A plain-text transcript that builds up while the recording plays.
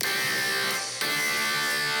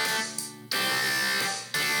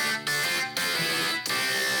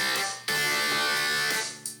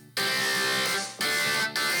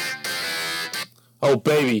Oh,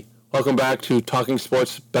 baby. Welcome back to Talking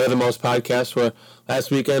Sports Better Than Most podcast, where last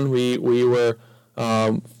weekend we were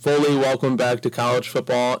fully welcomed back to college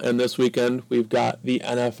football, and this weekend we've got the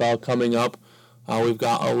NFL coming up. We've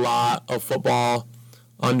got a lot of football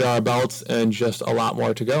under our belts and just a lot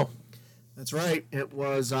more to go. That's right. It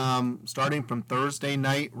was starting from Thursday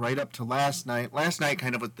night right up to last night. Last night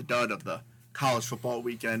kind of was the dud of the college football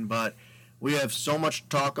weekend, but we have so much to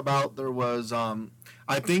talk about. There was,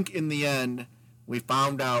 I think in the end, we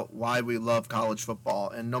found out why we love college football.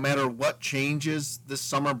 And no matter what changes this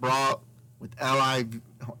summer brought with LIV,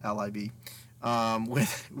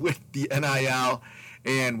 with the NIL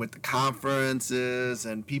and with the conferences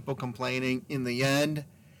and people complaining, in the end,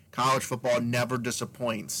 college football never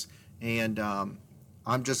disappoints. And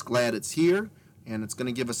I'm just glad it's here, and it's going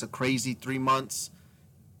to give us a crazy 3 months.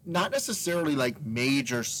 Not necessarily like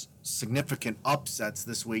major significant upsets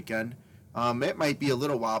this weekend. It might be a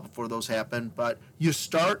little while before those happen, but you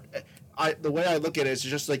start. The way I look at it is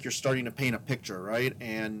just like you're starting to paint a picture, right?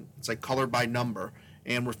 And it's like color by number,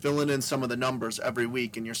 and we're filling in some of the numbers every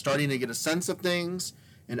week, and you're starting to get a sense of things.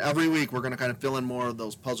 And every week we're going to kind of fill in more of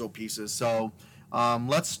those puzzle pieces. So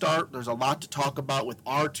let's start. There's a lot to talk about with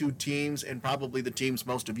our two teams, and probably the teams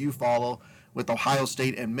most of you follow, with Ohio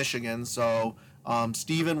State and Michigan. So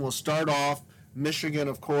Stephen will start off. Michigan,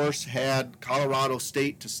 of course, had Colorado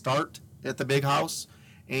State to start at the Big House,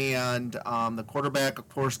 and the quarterback, of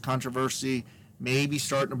course, controversy maybe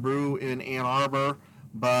starting to brew in Ann Arbor.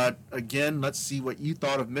 But again, let's see what you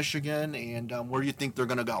thought of Michigan and where you think they're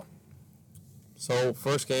going to go. So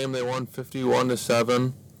first game they won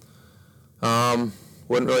 51-7.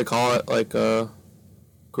 Wouldn't really call it like a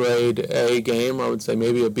grade A game. I would say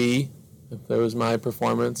maybe a B if that was my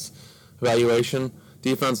performance evaluation.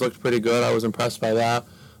 Defense looked pretty good. I was impressed by that.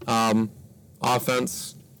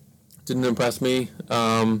 Offense didn't impress me.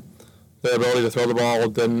 Their ability to throw the ball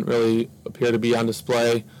didn't really appear to be on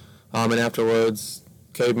display. And afterwards,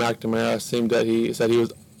 Cade McNamara seemed that he said he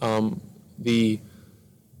was the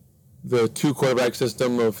two quarterback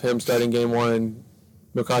system of him starting game one and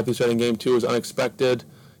McCarthy starting game two was unexpected.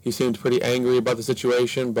 He seemed pretty angry about the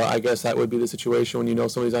situation, but I guess that would be the situation when you know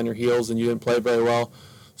somebody's on your heels and you didn't play very well.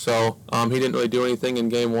 So he didn't really do anything in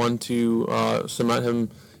game one to cement him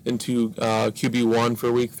into QB1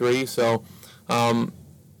 for week 3. So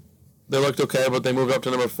they looked okay, but they moved up to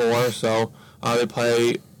number 4. So they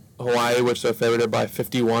play Hawaii, which they're favored by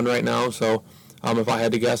 51 right now. So if I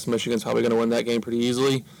had to guess, Michigan's probably going to win that game pretty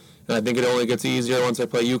easily. And I think it only gets easier once they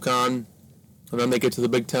play UConn. And then they get to the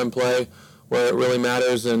Big Ten play where it really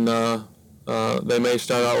matters. And they may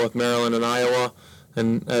start out with Maryland and Iowa.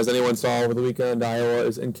 And as anyone saw over the weekend, Iowa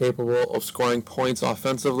is incapable of scoring points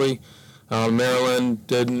offensively. Maryland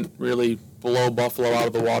didn't really blow Buffalo out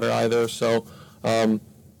of the water either. So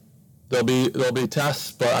there'll be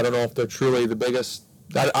tests, but I don't know if they're truly the biggest.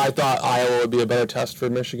 I thought Iowa would be a better test for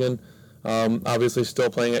Michigan. Obviously, still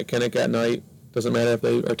playing at Kinnick at night. Doesn't matter if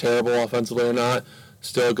they are terrible offensively or not.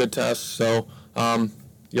 Still a good test. So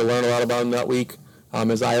you'll learn a lot about them that week.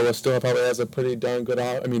 As Iowa still probably has a pretty darn good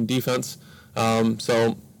defense.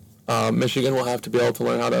 So Michigan will have to be able to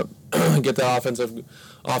learn how to get that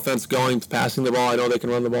offense going, passing the ball. I know they can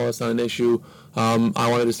run the ball. That's not an issue. I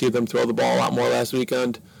wanted to see them throw the ball a lot more last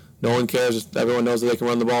weekend. No one cares. Everyone knows that they can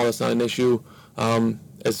run the ball. That's not an issue.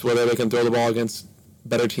 It's whether they can throw the ball against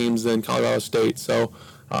better teams than Colorado State. So,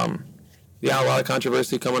 a lot of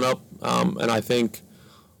controversy coming up. And I think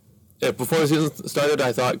if before the season started,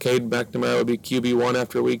 I thought Cade McNamara would be QB1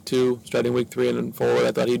 after week 2, starting week 3 and then forward.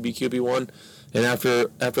 I thought he'd be QB1. And after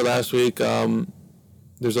last week, I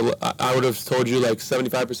would have told you like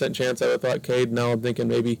 75% chance I would have thought Cade. Now I'm thinking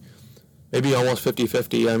maybe almost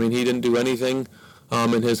 50-50. I mean, he didn't do anything.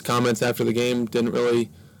 And his comments after the game didn't really.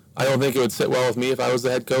 I don't think it would sit well with me if I was the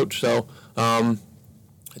head coach. So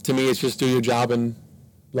to me, it's just do your job and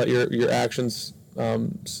let your actions,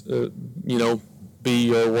 be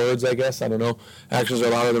your words. I guess I don't know. Actions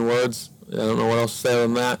are louder than words. I don't know what else to say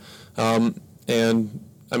than that. And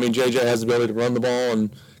I mean, JJ has the ability to run the ball,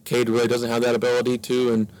 and Cade really doesn't have that ability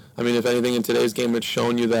to. And I mean, if anything, in today's game, it's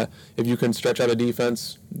shown you that if you can stretch out a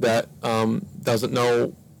defense that doesn't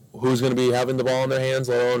know who's going to be having the ball in their hands,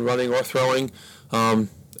 let alone running or throwing,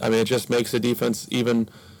 it just makes the defense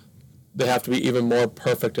they have to be even more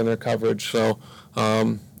perfect in their coverage. So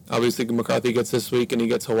obviously McCarthy gets this week, and he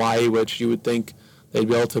gets Hawaii, which you would think they'd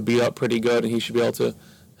be able to beat up pretty good, and he should be able to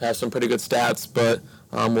have some pretty good stats. But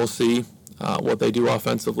we'll see what they do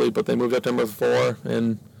offensively. But they moved up to number 4,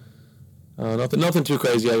 and nothing too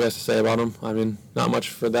crazy, I guess, to say about them. I mean, not much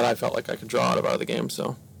for that I felt like I could draw out of the game.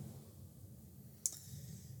 So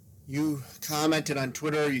You commented on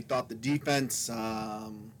Twitter. You thought the defense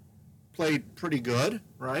played pretty good,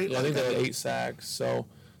 right? Yeah, I think they had 8 sacks. So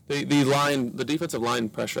the defensive line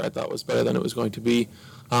pressure I thought was better than it was going to be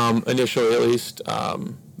initially, at least.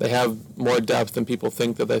 They have more depth than people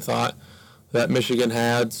think that they thought that Michigan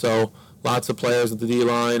had. So lots of players at the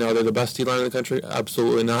D-line. Are they the best D-line in the country?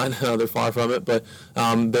 Absolutely not. They're far from it. But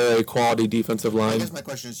they're a quality defensive line. I guess my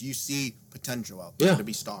question is, you see potential out there to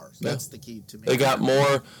be stars. That's the key to me. They got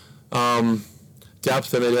more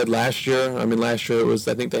depth than they did last year. I mean, last year it was,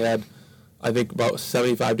 I think they had, about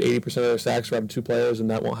 75 to 80% of their sacks were from 2 players, and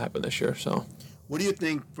that won't happen this year. So, what do you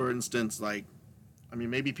think, for instance,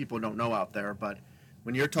 maybe people don't know out there, but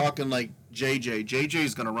when you're talking like JJ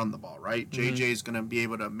is going to run the ball, right? Mm-hmm. JJ is going to be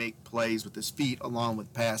able to make plays with his feet along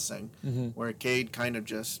with passing, where Cade kind of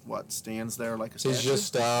just, stands there like a statue? He's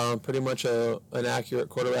just pretty much an accurate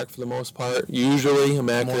quarterback for the most part. Usually, an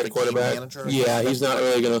accurate quarterback. Yeah, he's not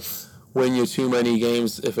really going to win you too many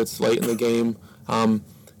games if it's late in the game.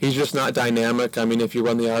 He's just not dynamic. I mean, if you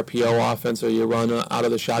run the RPO offense or you run out of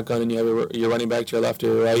the shotgun and you have your running back to your left or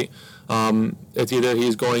your right, it's either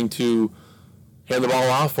he's going to hand the ball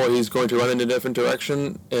off or he's going to run in a different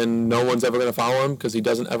direction, and no one's ever going to follow him because he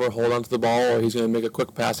doesn't ever hold onto the ball, or he's going to make a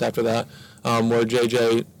quick pass after that. Where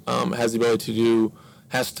JJ has the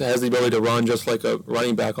ability to run just like a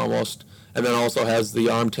running back almost, and then also has the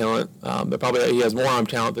arm talent. He has more arm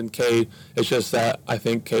talent than Cade. It's just that I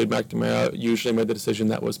think Cade McNamara usually made the decision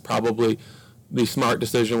that was probably the smart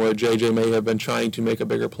decision, where JJ may have been trying to make a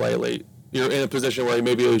bigger play late. You're in a position where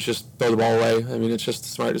maybe it was just throw the ball away. I mean, it's just a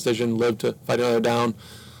smart decision. Live to fight another down.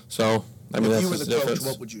 So, I mean, that's the difference. coach,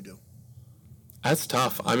 what would you do? That's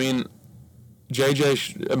tough. I mean,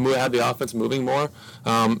 JJ had the offense moving more.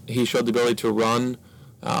 He showed the ability to run,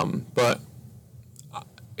 but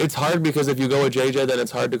it's hard because if you go with JJ, then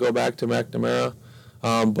it's hard to go back to McNamara.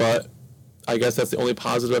 But I guess that's the only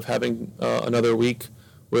positive of having another week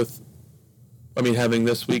having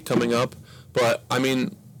this week coming up. But, I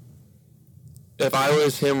mean, if I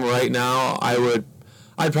was him right now,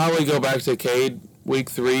 I'd probably go back to Cade week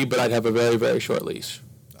 3, but I'd have a very, very short leash.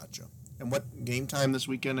 Gotcha. And what game time this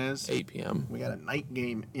weekend is? 8 p.m. We got a night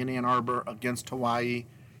game in Ann Arbor against Hawaii.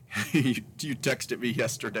 You texted me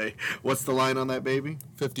yesterday. What's the line on that baby?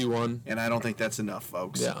 51. And I don't think that's enough,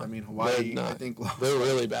 folks. Yeah. I mean, Hawaii, I think they're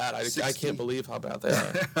really bad. I can't believe how bad they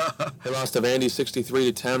are. They lost to Vandy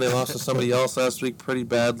 63-10. They lost to somebody else last week pretty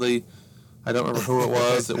badly. I don't remember who it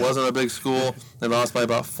was. It wasn't a big school. They lost by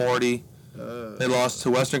about 40. They lost to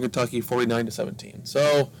Western Kentucky 49-17.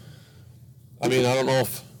 So, I mean, I don't know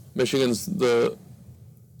if Michigan's the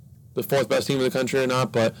 4th best team in the country or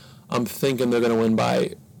not, but I'm thinking they're going to win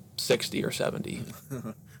by 60 or 70.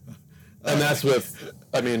 And that's with,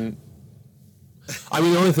 I mean,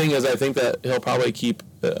 the only thing is I think that he'll probably keep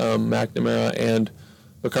McNamara and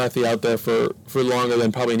McCarthy out there for longer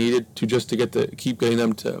than probably needed to keep getting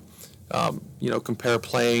them to compare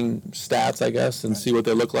playing stats, I guess, and see what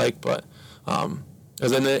they look like. But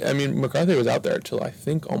McCarthy was out there until I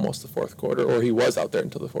think almost the 4th quarter, or he was out there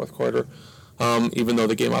until the 4th quarter, even though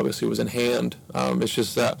the game obviously was in hand. It's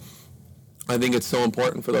just that I think it's so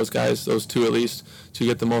important for those guys, those 2 at least, to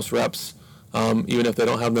get the most reps, even if they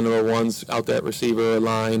don't have the number 1s out there at receiver or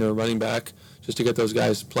line or running back, just to get those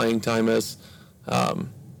guys playing time as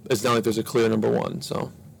it's not like there's a clear number 1.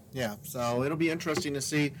 So. Yeah, so it'll be interesting to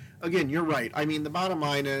see. Again, you're right. I mean, the bottom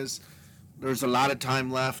line is there's a lot of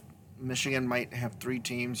time left. Michigan might have 3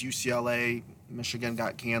 teams. UCLA, Michigan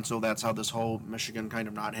got canceled. That's how this whole Michigan kind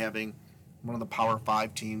of not having one of the Power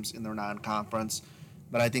 5 teams in their non-conference.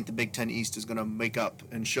 But I think the Big Ten East is going to make up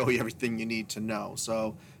and show you everything you need to know.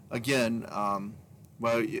 So, again,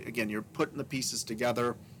 you're putting the pieces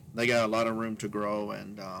together. They got a lot of room to grow,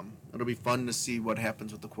 and it'll be fun to see what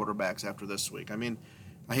happens with the quarterbacks after this week. I mean,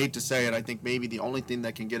 I hate to say it, I think maybe the only thing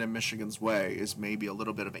that can get in Michigan's way is maybe a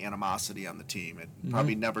little bit of animosity on the team. It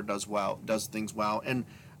probably never does things well. And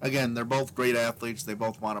again, they're both great athletes. They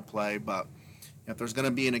both want to play, but if there's going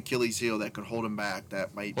to be an Achilles heel that could hold them back,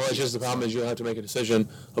 that might. Well, it's just the problem is you have to make a decision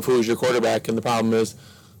of who is your quarterback, and the problem is,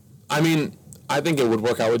 I think it would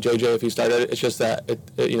work out with JJ if he started. It's just that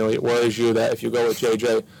it worries you that if you go with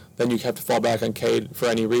JJ, then you have to fall back on Cade for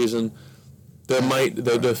any reason. There might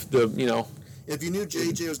If you knew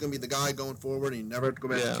JJ was going to be the guy going forward and you never had to go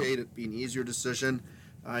back to Cade, it'd be an easier decision.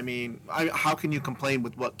 I mean, how can you complain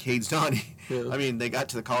with what Cade's done? Yeah. I mean, they got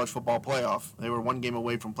to the college football playoff. They were 1 game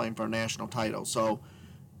away from playing for a national title. So,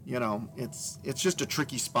 it's just a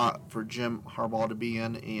tricky spot for Jim Harbaugh to be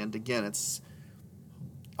in. And again,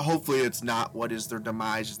 hopefully it's not what is their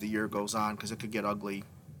demise as the year goes on, because it could get ugly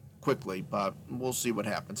quickly. But we'll see what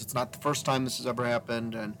happens. It's not the first time this has ever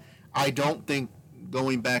happened, and I don't think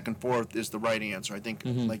going back and forth is the right answer. I think,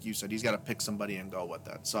 like you said, he's got to pick somebody and go with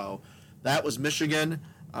that. So that was Michigan.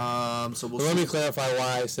 So we'll see. Let me clarify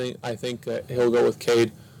why I think that he'll go with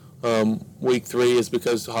Cade. Week 3 is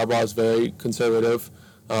because Harbaugh is very conservative.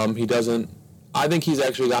 He doesn't. I think he's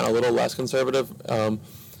actually gotten a little less conservative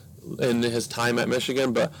in his time at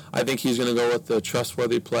Michigan, but I think he's going to go with the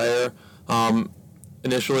trustworthy player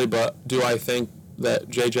initially. But do I think that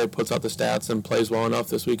JJ puts out the stats and plays well enough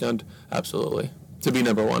this weekend? Absolutely, to be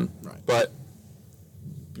number one. Right. But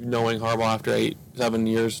knowing Harbaugh after 7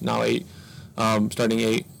 years, now 8, starting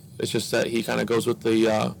 8, it's just that he kind of goes with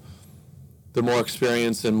the more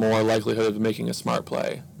experience and more likelihood of making a smart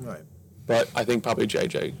play. Right. But I think probably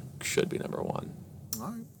JJ should be number one.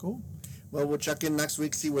 All right, cool. Well, we'll check in next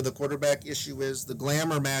week, see where the quarterback issue is. The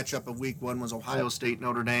glamour matchup of week 1 was Ohio State,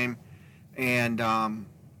 Notre Dame. And, I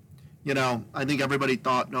think everybody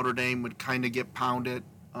thought Notre Dame would kind of get pounded.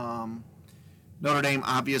 Notre Dame,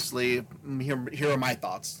 obviously, here are my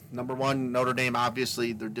thoughts. Number 1, Notre Dame,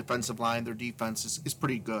 obviously, their defensive line, their defense is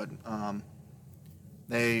pretty good.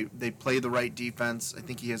 They play the right defense. I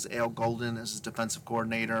think he has Al Golden as his defensive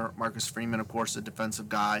coordinator. Marcus Freeman, of course, a defensive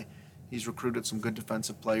guy. He's recruited some good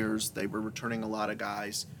defensive players. They were returning a lot of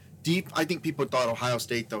guys. Deep, I think people thought Ohio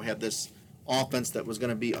State, though, had this offense that was going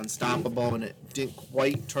to be unstoppable, and it didn't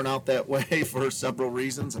quite turn out that way for several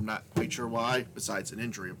reasons. I'm not quite sure why, besides an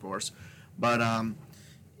injury, of course. But,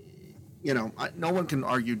 no one can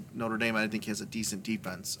argue Notre Dame, I think, has a decent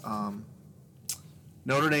defense.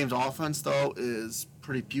 Notre Dame's offense, though, is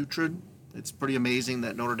pretty putrid. It's pretty amazing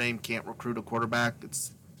that Notre Dame can't recruit a quarterback.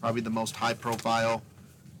 It's probably the most high-profile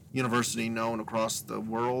university known across the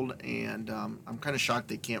world, and I'm kind of shocked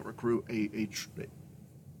they can't recruit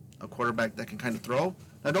a quarterback that can kind of throw.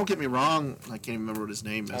 Now, don't get me wrong, I can't even remember what his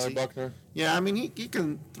name is. Tyler Buckner? Yeah, I mean, he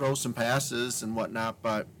can throw some passes and whatnot,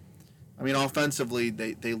 but, I mean, offensively,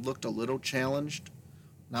 they looked a little challenged.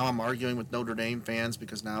 Now I'm arguing with Notre Dame fans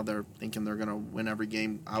because now they're thinking they're going to win every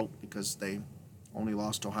game out because they only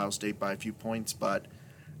lost to Ohio State by a few points. But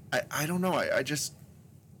I don't know. I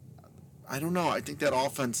don't know. I think that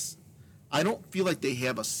offense, I don't feel like they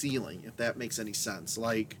have a ceiling, if that makes any sense.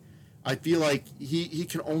 Like, I feel like he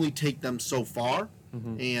can only take them so far,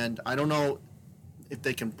 and I don't know if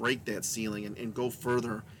they can break that ceiling and go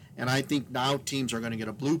further. And I think now teams are going to get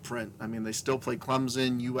a blueprint. I mean, they still play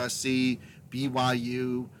Clemson, USC,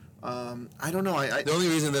 BYU. I don't know. The only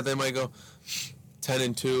reason that they might go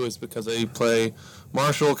 10-2 is because they play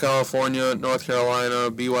Marshall, California, North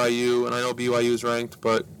Carolina, BYU, and I know BYU's ranked,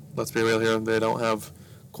 but let's be real here, they don't have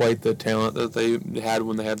quite the talent that they had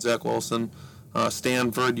when they had Zach Wilson.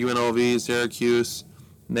 Stanford, UNLV, Syracuse,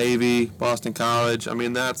 Navy, Boston College. I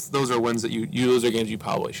mean, those are wins that those are games you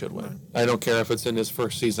probably should win. I don't care if it's in his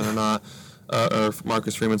first season or not, or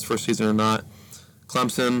Marcus Freeman's first season or not.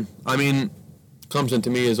 Clemson, Clemson to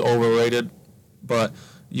me is overrated, but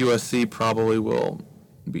USC probably will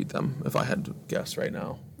beat them if I had to guess right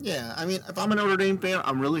now. Yeah, I mean, if I'm a Notre Dame fan,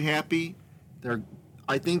 I'm really happy.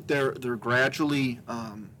 I think they're gradually.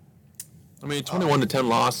 21-10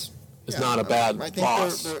 loss is not a bad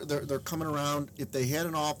loss. I think they're coming around. If they had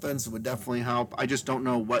an offense, it would definitely help. I just don't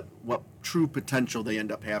know what true potential they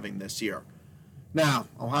end up having this year. Now,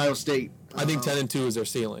 Ohio State. I think 10-2 is their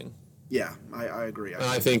ceiling. Yeah, I agree.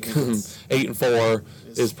 I think 8-4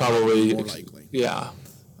 is probably more likely. Yeah.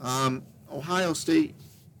 Ohio State,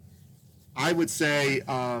 I would say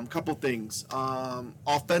a couple things.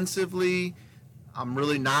 Offensively, I'm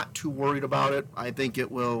really not too worried about it. I think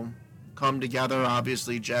it will come together.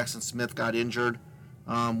 Obviously, Jackson Smith got injured,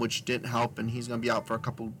 which didn't help, and he's going to be out for a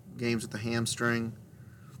couple games with the hamstring.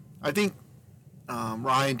 I think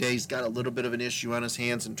Ryan Day's got a little bit of an issue on his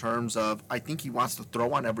hands in terms of I think he wants to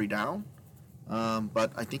throw on every down,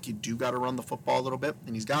 but I think you do got to run the football a little bit,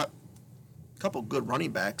 and he's got a couple good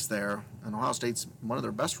running backs there, and Ohio State's one of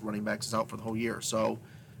their best running backs is out for the whole year. So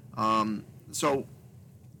I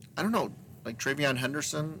don't know, like Travion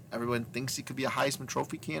Henderson, everyone thinks he could be a Heisman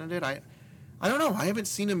Trophy candidate. I don't know. I haven't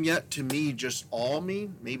seen him yet to me just awe me.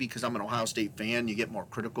 Maybe because I'm an Ohio State fan, you get more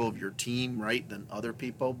critical of your team, right, than other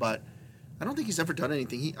people, but I don't think he's ever done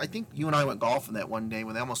anything. I think you and I went golfing that one day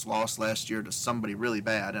when they almost lost last year to somebody really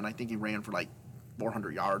bad, and I think he ran for like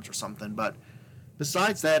 400 yards or something. But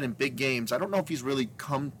besides that, in big games, I don't know if he's really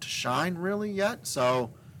come to shine really yet. So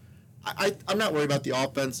I'm not worried about the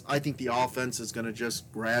offense. I think the offense is going to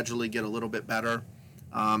just gradually get a little bit better,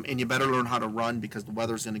 and you better learn how to run because the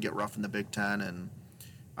weather's going to get rough in the Big Ten. And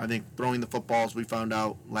I think throwing the football, as we found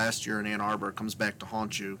out last year in Ann Arbor, comes back to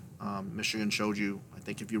haunt you. Michigan showed you. I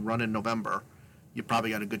think if you run in November, you probably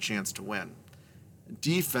got a good chance to win.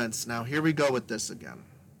 Defense, now here we go with this again.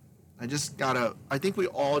 I think we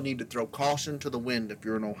all need to throw caution to the wind if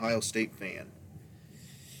you're an Ohio State fan.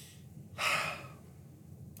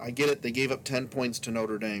 I get it, they gave up 10 points to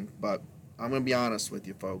Notre Dame, but I'm going to be honest with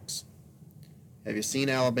you folks. Have you seen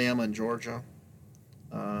Alabama and Georgia?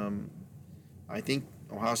 I think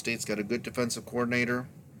Ohio State's got a good defensive coordinator.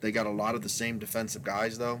 They got a lot of the same defensive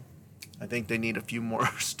guys, though. I think they need a few more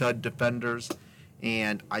stud defenders,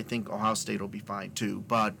 and I think Ohio State will be fine, too.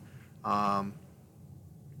 But I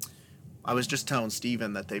was just telling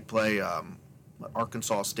Steven that they play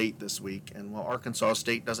Arkansas State this week, and while Arkansas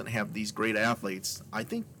State doesn't have these great athletes, I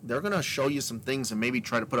think they're going to show you some things and maybe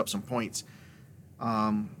try to put up some points.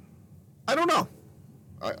 I don't know.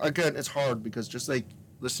 Again, it's hard because just like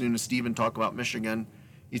listening to Steven talk about Michigan,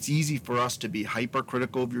 it's easy for us to be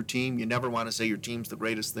hypercritical of your team. You never want to say your team's the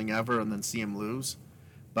greatest thing ever and then see them lose.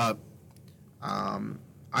 But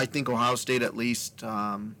I think Ohio State at least.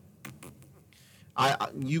 You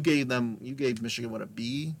gave Michigan what, a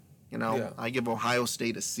B? You know, yeah. I give Ohio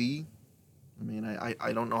State a C. I mean,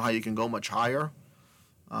 I don't know how you can go much higher.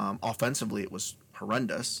 Offensively, it was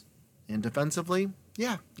horrendous, and defensively,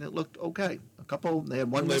 yeah, it looked okay. They had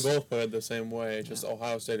one. They both played the same way. Just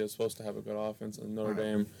Ohio State is supposed to have a good offense, and Notre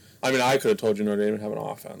Dame. I mean, I could have told you Notre Dame would have an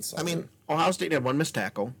offense. I mean, Ohio State had one missed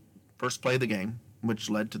tackle, first play of the game, which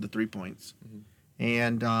led to the 3 points,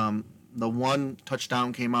 and the one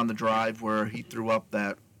touchdown came on the drive where he threw up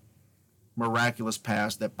that miraculous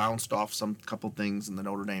pass that bounced off some couple things, and the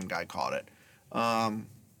Notre Dame guy caught it.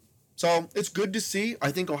 So it's good to see.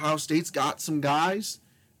 I think Ohio State's got some guys.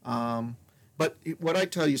 But what I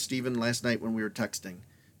tell you, Stephen, last night when we were texting,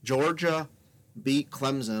 Georgia beat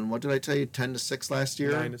Clemson. What did I tell you? 10-6 last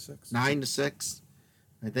year. 9-6. 9-6.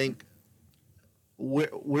 I think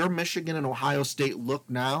where Michigan and Ohio State look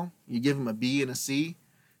now, you give them a B and a C.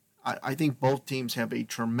 I think both teams have a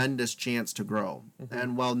tremendous chance to grow. Mm-hmm.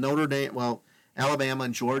 And while Alabama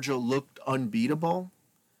and Georgia looked unbeatable,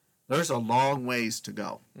 there's a long ways to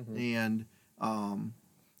go. Mm-hmm. And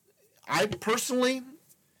I personally,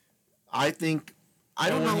 I think, I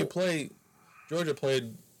don't know. Georgia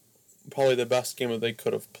played probably the best game that they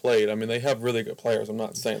could have played. I mean, they have really good players. I'm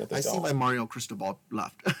not saying that they don't. I see why Mario Cristobal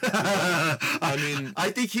left. I mean, I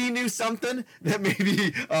think he knew something that maybe.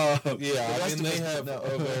 They have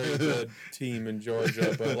a very good team in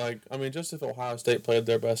Georgia, but just if Ohio State played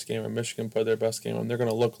their best game or Michigan played their best game, they're going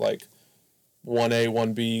to look like 1A,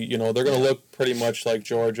 1B. You know, they're going to look pretty much like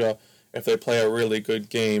Georgia if they play a really good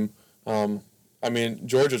game.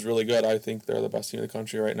 Georgia's really good. I think they're the best team in the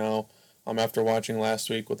country right now. After watching last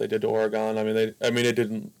week what they did to Oregon,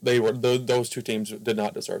 those two teams did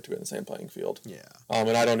not deserve to be in the same playing field. Yeah.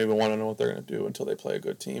 And I don't even want to know what they're going to do until they play a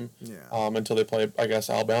good team. Yeah. Until they play, I guess,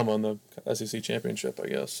 Alabama in the SEC championship, I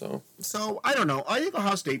guess. So I don't know. I think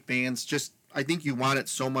Ohio State fans I think you wanted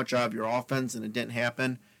so much out of your offense and it didn't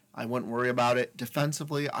happen. I wouldn't worry about it.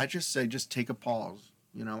 Defensively, I just say just take a pause.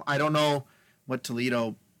 You know, I don't know what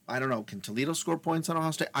Toledo. I don't know. Can Toledo score points on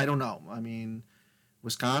Ohio State? I don't know. I mean,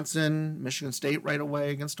 Wisconsin, Michigan State right away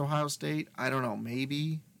against Ohio State. I don't know.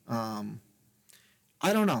 Maybe. I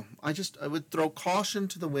don't know. I would throw caution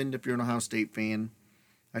to the wind if you're an Ohio State fan.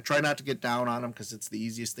 I try not to get down on them because it's the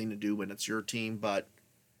easiest thing to do when it's your team. But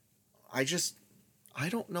I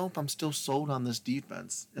don't know if I'm still sold on this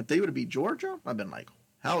defense. If they would have beat Georgia, I've been like,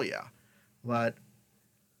 hell yeah. But,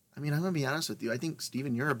 I'm going to be honest with you. I think,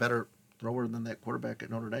 Steven, you're a better thrower than that quarterback at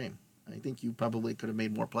Notre Dame. I think you probably could have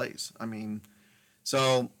made more plays.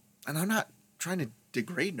 So, and I'm not trying to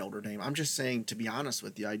degrade Notre Dame. I'm just saying, to be honest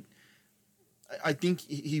with you, I think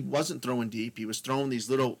he wasn't throwing deep. He was throwing these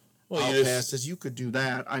little passes. You could do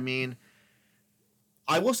that.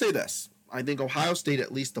 I will say this. I think Ohio State,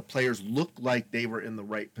 at least the players, looked like they were in the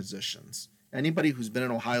right positions. Anybody who's been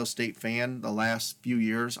an Ohio State fan the last few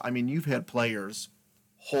years, you've had players,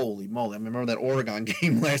 holy moly. I remember that Oregon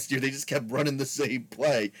game last year. They just kept running the same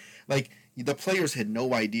play. The players had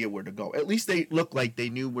no idea where to go. At least they looked like they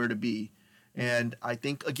knew where to be. And I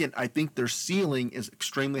think their ceiling is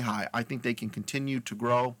extremely high. I think they can continue to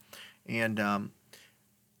grow. And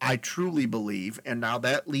I truly believe, and now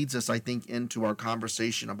that leads us, I think, into our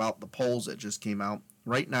conversation about the polls that just came out.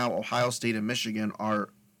 Right now, Ohio State and Michigan are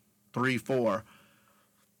 3-4.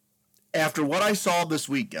 After what I saw this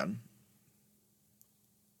weekend,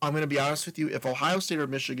 I'm going to be honest with you, if Ohio State or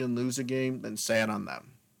Michigan lose a game, then sad on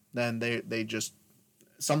them. Then they just,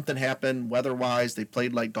 something happened weather-wise. They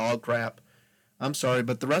played like dog crap. I'm sorry,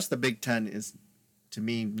 but the rest of the Big Ten is, to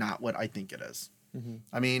me, not what I think it is.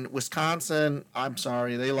 Mm-hmm. Wisconsin, I'm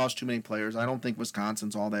sorry, they lost too many players. I don't think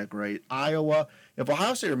Wisconsin's all that great. Iowa, if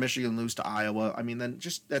Ohio State or Michigan lose to Iowa, then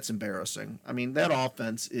just that's embarrassing. That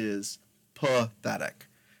offense is pathetic.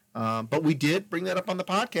 But we did bring that up on the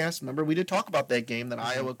podcast. Remember, we did talk about that game that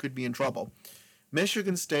Iowa could be in trouble.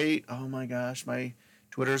 Michigan State, oh my gosh, my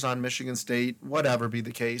Twitter's on Michigan State, whatever be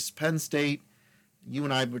the case. Penn State, you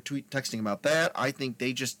and I were texting about that. I think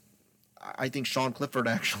Sean Clifford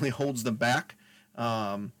actually holds them back.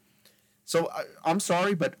 So I'm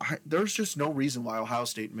sorry, but there's just no reason why Ohio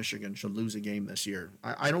State and Michigan should lose a game this year.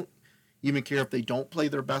 I don't even care if they don't play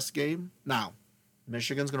their best game. Now,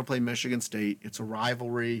 Michigan's going to play Michigan State. It's a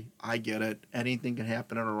rivalry. I get it. Anything can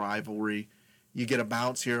happen in a rivalry. You get a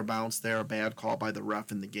bounce here, a bounce there, a bad call by the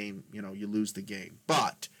ref in the game, you lose the game.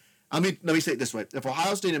 But, let me say it this way. If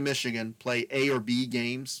Ohio State and Michigan play A or B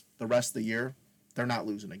games the rest of the year, they're not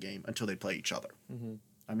losing a game until they play each other. Mm-hmm.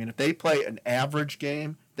 If they play an average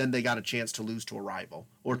game, then they got a chance to lose to a rival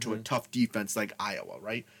or to a tough defense like Iowa,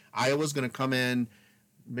 right? Iowa's going to come in.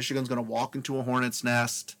 Michigan's going to walk into a hornet's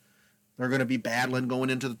nest. They're going to be battling going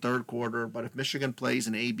into the third quarter. But if Michigan plays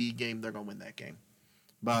an A-B game, they're going to win that game.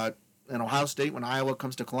 But in Ohio State, when Iowa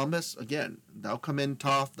comes to Columbus, again, they'll come in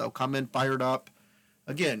tough. They'll come in fired up.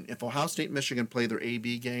 Again, if Ohio State and Michigan play their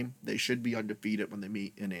A-B game, they should be undefeated when they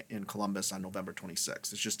meet in Columbus on November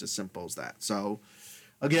 26th. It's just as simple as that. So,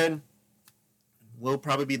 again, we'll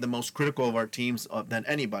probably be the most critical of our teams than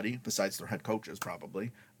anybody, besides their head coaches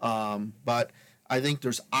probably. But I think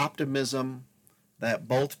there's optimism that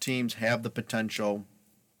both teams have the potential.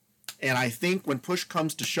 And I think when push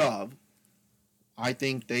comes to shove, I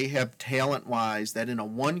think they have talent-wise that in a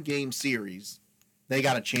one-game series, they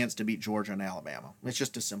got a chance to beat Georgia and Alabama. It's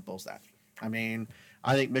just as simple as that.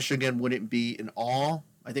 I think Michigan wouldn't be in awe.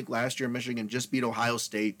 I think last year Michigan just beat Ohio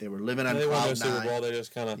State. They were living on cloud nine. They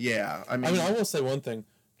just kind of... Yeah. I will say one thing.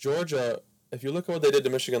 Georgia, if you look at what they did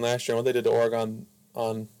to Michigan last year and what they did to Oregon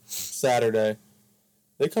on Saturday,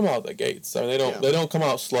 they come out the gates. They don't come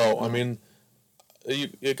out slow.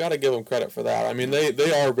 You got to give them credit for that.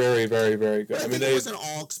 They are very, very, very good. I think it was an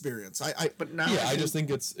all experience. But now I just think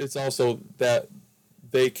it's also that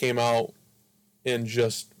they came out and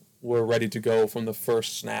just were ready to go from the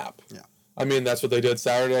first snap. Yeah. That's what they did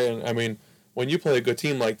Saturday, and when you play a good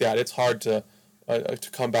team like that, it's hard to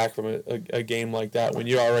come back from a game like that when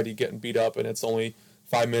you're already getting beat up and it's only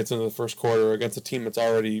 5 minutes into the first quarter against a team that's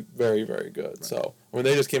already very, very good. Right. So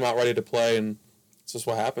they just came out ready to play, and it's just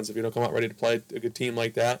what happens if you don't come out ready to play a good team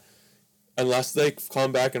like that. Unless they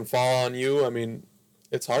come back and fall on you,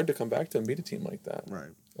 it's hard to come back to and beat a team like that,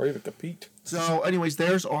 right? Or even compete. So, anyways,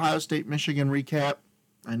 there's Ohio State Michigan recap.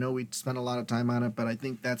 I know we spent a lot of time on it, but I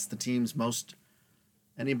think that's the team's most.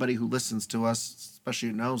 Anybody who listens to us, especially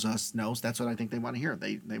who knows us, knows that's what I think they want to hear.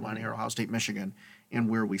 They want to hear Ohio State, Michigan, and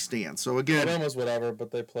where we stand. So again, Alabama's whatever,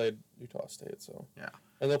 but they played Utah State, so yeah,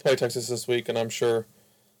 and they'll play Texas this week, and I'm sure.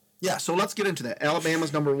 Yeah, so let's get into that.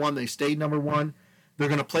 Alabama's number one. They stayed number one. They're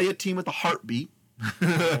going to play a team with a heartbeat.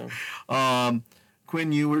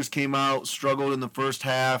 Quinn Ewers came out, struggled in the first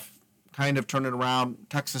half, kind of turned it around.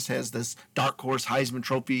 Texas has this dark horse Heisman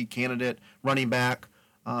Trophy candidate running back.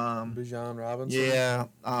 Bijan Robinson. Yeah.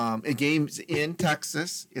 A game's in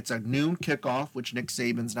Texas. It's a noon kickoff, which Nick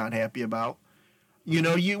Saban's not happy about.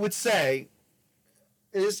 You would say,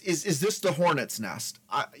 is this the Hornets' nest?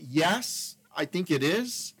 Yes, I think it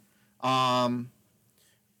is. I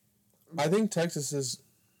think Texas is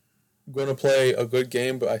going to play a good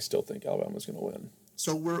game, but I still think Alabama's going to win.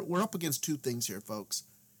 So we're up against two things here, folks.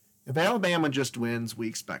 If Alabama just wins, we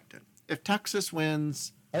expect it. If Texas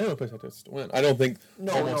wins... I don't expect Texas to win. I don't think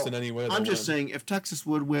almost in any way I'm just saying, if Texas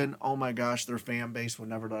would win, oh my gosh, their fan base would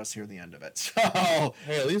never let us hear the end of it. So,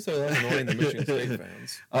 hey, at least they're less annoying than Michigan State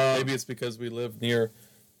fans. Maybe it's because we live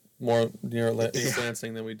more near East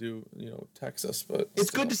Lansing than we do, Texas. But it's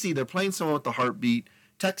good to see they're playing someone with the heartbeat.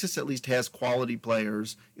 Texas at least has quality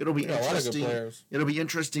players. It'll be interesting. A lot of good players. It'll be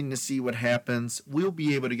interesting to see what happens. We'll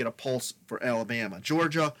be able to get a pulse for Alabama.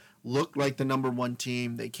 Georgia looked like the number one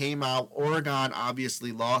team. They came out. Oregon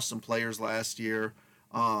obviously lost some players last year.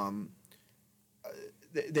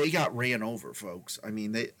 They got ran over, folks.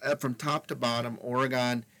 They from top to bottom,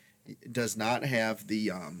 Oregon does not have the.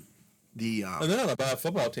 And they're not a bad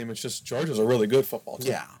football team. It's just Georgia's a really good football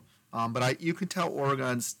team. Yeah. But you can tell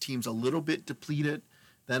Oregon's team's a little bit depleted.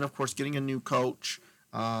 Then, of course, getting a new coach.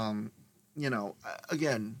 Again,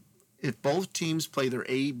 if both teams play their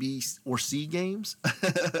A, B, or C games,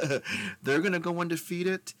 they're going to go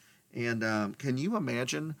undefeated. And can you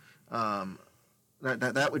imagine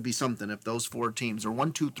that would be something if those four teams are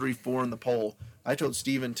 1, 2, 3, 4 in the poll. I told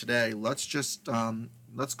Steven today, let's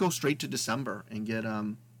go straight to December and get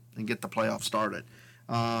the playoff started.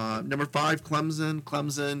 Number 5, Clemson.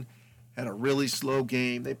 Clemson had a really slow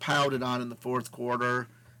game. They piled it on in the fourth quarter.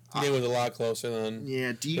 The game was a lot closer than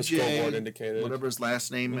the scoreboard indicated. Whatever his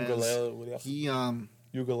last name is.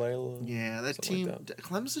 Ugalele. Yeah, that team, like that.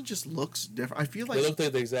 Clemson just looks different. I feel like they looked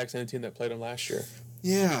like the exact same team that played them last year.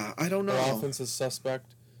 Yeah, I don't know. Their offense is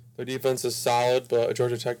suspect. Their defense is solid, but a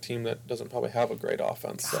Georgia Tech team that doesn't probably have a great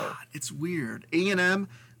offense. God, So it's weird. A&M,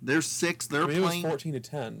 they're 6. They're playing. It was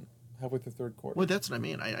 14-10 halfway through the third quarter. Well, that's what I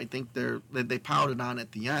mean. I think they pounded on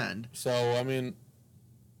at the end. So I mean,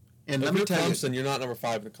 and if you're Clemson, you're not number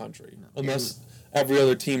 5 in the country, unless every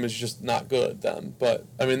other team is just not good. Then, but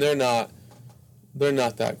I mean, they're not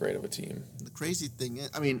that great of a team. The crazy thing is,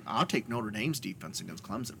 I mean, I'll take Notre Dame's defense against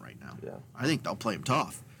Clemson right now. Yeah, I think they'll play them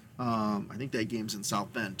tough. I think that game's in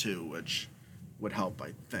South Bend too, which would help.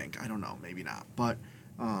 I think. I don't know, maybe not, but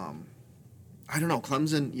I don't know.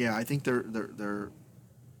 Clemson, yeah, I think they're.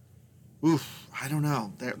 Oof, I don't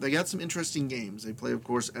know. They got some interesting games. They play, of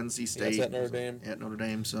course, NC State. Yeah, it's at Notre Dame. At Notre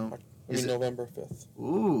Dame, so. November 5th.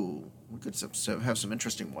 Ooh, we could have some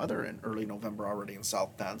interesting weather in early November already in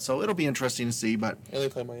South Bend, so it'll be interesting to see. But and they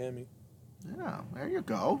play Miami. Yeah, there you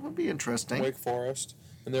go. It'll be interesting. Wake Forest,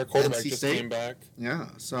 and their quarterback NC just State. came back. Yeah,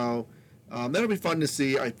 so that'll be fun to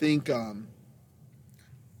see. I think. I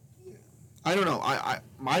don't know.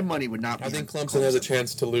 My money would not be. I think Clemson has a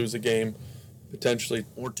chance to lose a game, potentially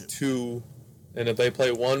or two, and if they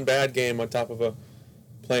play one bad game on top of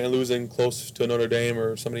losing close to Notre Dame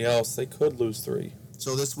or somebody else, they could lose 3.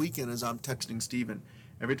 So this weekend, as I'm texting Steven,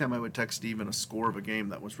 every time I would text Steven a score of a game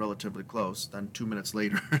that was relatively close, then 2 minutes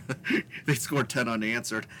later, they scored 10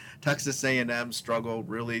 unanswered. Texas A&M struggled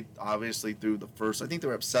really, obviously, through the first. I think they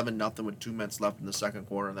were up 7-0 with 2 minutes left in the second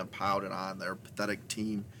quarter, and then pounded on their pathetic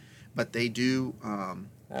team. But they do.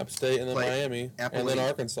 App State and then Miami, and then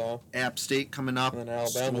Arkansas. App State coming up, and then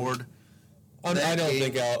Alabama. Scored. I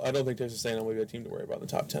don't think Texas A&M will be a team to worry about in the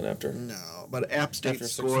top 10 after. No, but App State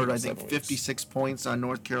scored, I think, 56 points on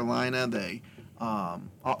North Carolina. They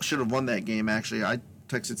should have won that game, actually. I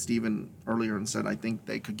texted Steven earlier and said I think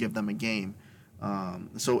they could give them a game.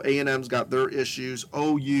 So A&M's got their issues.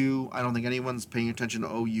 OU, I don't think anyone's paying attention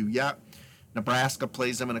to OU yet. Nebraska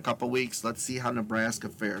plays them in a couple weeks. Let's see how Nebraska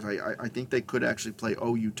fares. I think they could actually play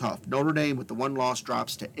OU tough. Notre Dame, with the one loss,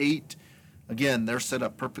 drops to 8. Again, they're set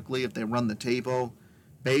up perfectly if they run the table.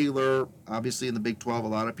 Baylor, obviously in the Big 12, a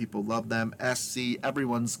lot of people love them. SC,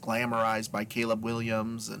 everyone's glamorized by Caleb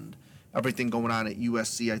Williams and everything going on at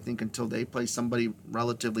USC, I think, until they play somebody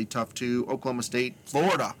relatively tough too. Oklahoma State,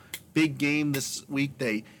 Florida, big game this week.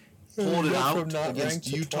 They pulled it out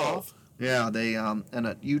against Utah. Yeah, they and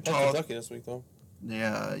at Utah. Kentucky this week though.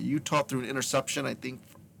 Yeah, Utah threw an interception, I think,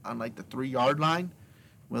 on like the 3-yard line,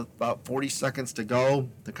 with about 40 seconds to go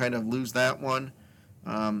to kind of lose that one.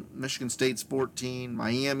 Michigan State's 14,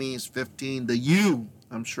 Miami's 15. The U,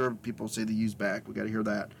 I'm sure people say the U's back. We got to hear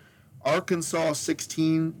that. Arkansas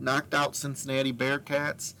 16, knocked out Cincinnati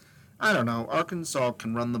Bearcats. I don't know. Arkansas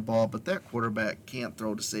can run the ball, but that quarterback can't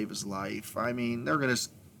throw to save his life. I mean, they're going to.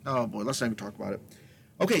 Oh boy, let's not even talk about it.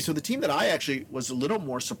 Okay, so the team that I actually was a little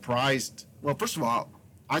more surprised. Well, first of all,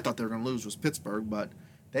 I thought they were going to lose was Pittsburgh, but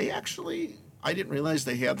they actually. I didn't realize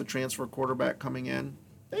they had the transfer quarterback coming in.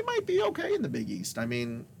 They might be okay in the Big East. I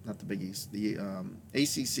mean, not the Big East, the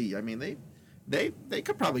ACC. I mean, they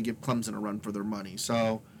could probably give Clemson a run for their money.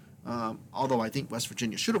 So, although I think West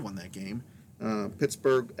Virginia should have won that game,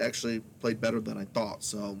 Pittsburgh actually played better than I thought.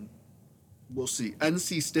 So, we'll see.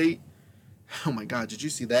 NC State, oh my God, did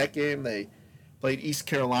you see that game? They played East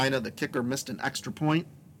Carolina. The kicker missed an extra point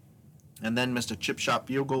and then missed a chip shot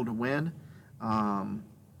field goal to win.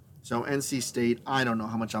 So NC State, I don't know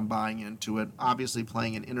how much I'm buying into it. Obviously,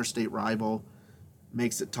 playing an interstate rival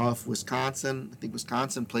makes it tough. Wisconsin, I think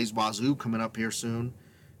Wisconsin plays Wazoo coming up here soon.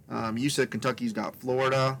 You said Kentucky's got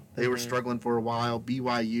Florida. They were struggling for a while.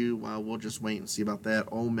 BYU, well, we'll just wait and see about that.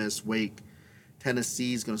 Ole Miss, Wake.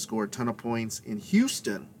 Tennessee's going to score a ton of points. In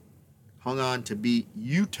Houston, hung on to beat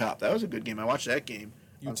UTEP. That was a good game. I watched that game.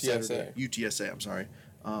 UTSA, I'm sorry.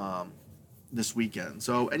 This weekend.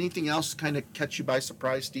 So anything else kind of catch you by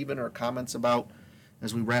surprise, Stephen, or comments about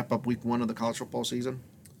as we wrap up week 1 of the college football season?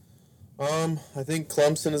 I think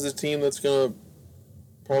Clemson is a team that's going to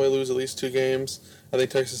probably lose at least 2 games. I think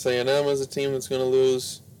Texas A&M is a team that's going to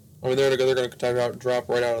lose. I mean, they're going to drop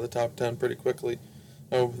right out of the top 10 pretty quickly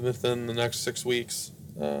within the next 6 weeks.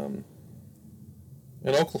 And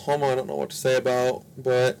Oklahoma, I don't know what to say about,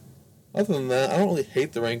 but other than that, I don't really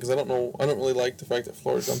hate the rank because I don't really like the fact that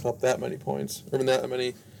Florida jumped up that many points, or even that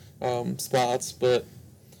many spots. But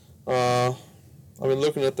I mean,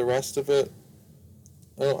 looking at the rest of it,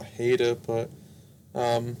 I don't hate it, but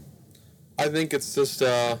I think it's just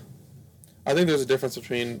I think there's a difference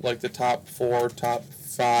between like the top 4, top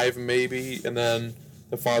 5 maybe, and then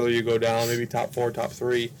the farther you go down, maybe top 4, top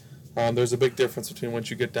 3. There's a big difference between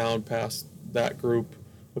once you get down past that group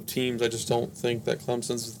of teams. I just don't think that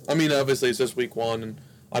Clemson's. I mean, obviously it's just week 1, and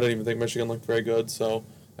I don't even think Michigan looked very good, so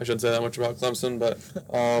I shouldn't say that much about Clemson. But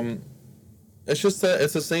it's just that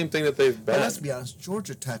it's the same thing that they've been. But let's be honest,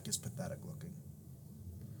 Georgia Tech is pathetic looking.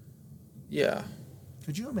 Yeah.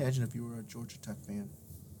 Could you imagine if you were a Georgia Tech fan?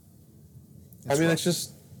 It's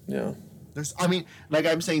just, yeah. There's, I mean, like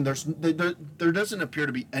I'm saying, there doesn't appear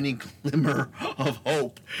to be any glimmer of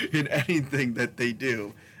hope in anything that they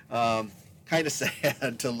do. Kind of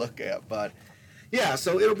sad to look at, but yeah.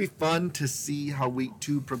 So it'll be fun to see how week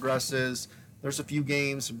 2 progresses. There's a few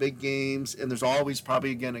games, some big games, and there's always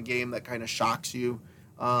probably again a game that kind of shocks you.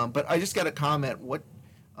 But I just got to comment: what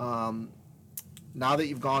now that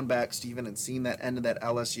you've gone back, Stephen, and seen that end of that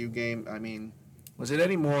LSU game? I mean, was it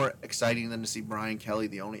any more exciting than to see Brian Kelly,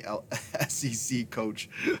 the only SEC coach,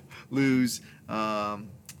 lose? Boy,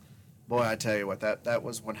 I tell you what, that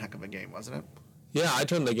was one heck of a game, wasn't it? Yeah, I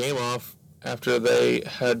turned the game off after they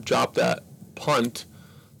had dropped that punt,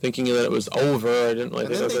 thinking that it was over. I didn't really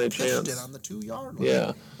think there was any chance. It on the 2-yard line.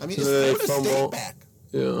 Yeah. I mean, so it's Florida State back.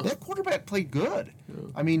 Yeah. That quarterback played good. Yeah.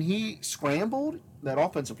 I mean, he scrambled. That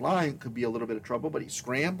offensive line could be a little bit of trouble, but he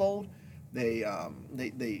scrambled. They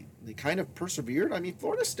kind of persevered. I mean,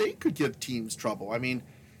 Florida State could give teams trouble. I mean,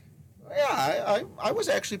 yeah, I was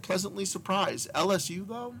actually pleasantly surprised. LSU,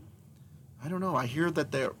 though, I don't know. I hear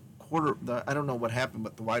that their I don't know what happened,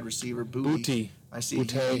 but the wide receiver, Booty. I see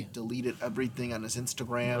he deleted everything on his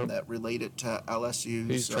Instagram that related to LSU.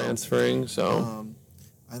 He's transferring, so.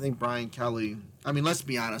 I think Brian Kelly, I mean, let's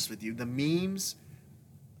be honest with you. The memes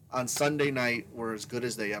on Sunday night were as good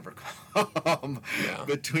as they ever come. Yeah.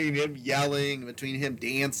 Between him yelling, between him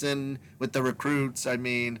dancing with the recruits. I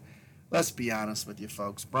mean, let's be honest with you,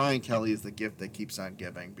 folks. Brian Kelly is the gift that keeps on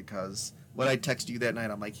giving, because when I text you that night,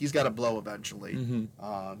 I'm like, he's got to blow eventually.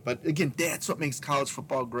 Mm-hmm. But again, that's what makes college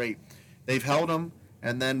football great. They've held him,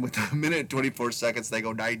 and then with a minute and 24 seconds, they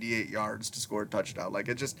go 98 yards to score a touchdown. Like,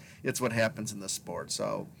 it's what happens in this sport.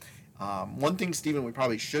 So one thing, Stephen, we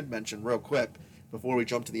probably should mention real quick before we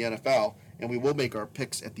jump to the NFL, and we will make our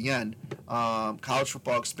picks at the end. College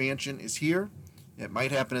football expansion is here. It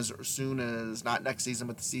might happen as soon as not next season,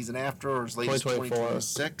 but the season after, or as late as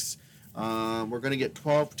 2026. We're going to get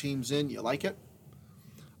 12 teams in. You like it?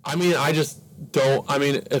 I mean, I just don't. I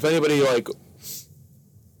mean, if anybody, like,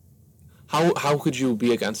 how could you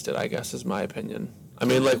be against it, I guess, is my opinion. I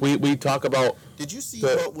mean, like, we talk about. Did you see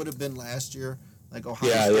what would have been last year? Like, Ohio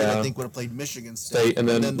State, I think, would have played Michigan State. And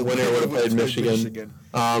then the winner would have played Michigan.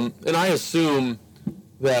 And I assume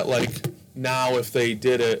that, like, now if they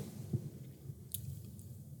did it,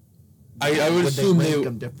 I would assume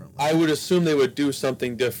I would assume they would do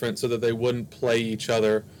something different so that they wouldn't play each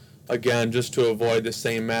other again, just to avoid the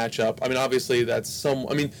same matchup. I mean, obviously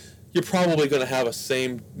you're probably going to have a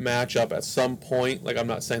same matchup at some point. Like, I'm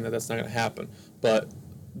not saying that that's not going to happen, but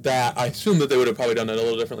that I assume that they would have probably done it a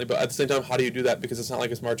little differently. But at the same time, how do you do that? Because it's not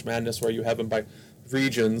like it's March Madness where you have them by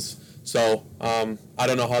regions. So I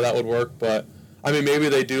don't know how that would work, but I mean, maybe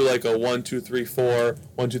they do like a 1, 2, 3, 4,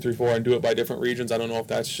 1, 2, 3, 4, and do it by different regions. I don't know if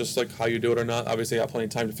that's just like how you do it or not. Obviously, I got plenty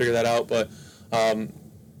of time to figure that out, but I mean,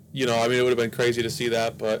 it would have been crazy to see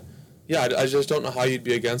that. But yeah, I just don't know how you'd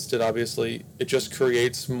be against it. Obviously, it just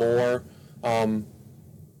creates more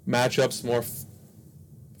matchups,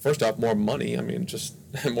 first off, more money. I mean, just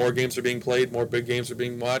more games are being played, more big games are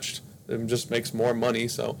being watched. It just makes more money.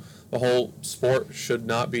 So the whole sport should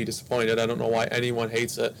not be disappointed. I don't know why anyone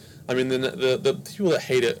hates it. I mean, the people that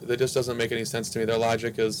hate it, that just doesn't make any sense to me. Their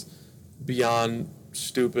logic is beyond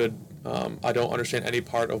stupid. I don't understand any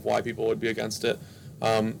part of why people would be against it.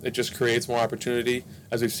 It just creates more opportunity,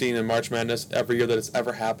 as we've seen in March Madness every year that it's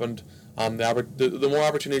ever happened. The more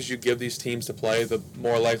opportunities you give these teams to play, the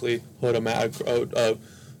more likelihood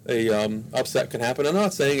a upset can happen. I'm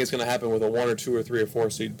not saying it's going to happen with a 1 or 2 or 3 or 4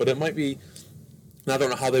 seed, but it might be. I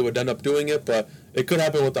don't know how they would end up doing it, but it could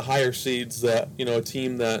happen with the higher seeds that, a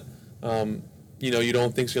team that, you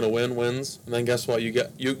don't think is going to wins. And then guess what? You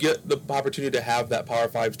get the opportunity to have that Power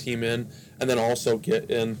 5 team in, and then also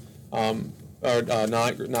get in, 9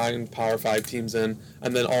 Power 5 teams in,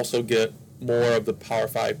 and then also get more of the Power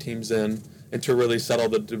 5 teams in, and to really settle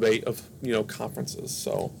the debate of, conferences.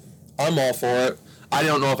 So I'm all for it. I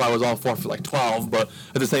don't know if I was all for like 12, but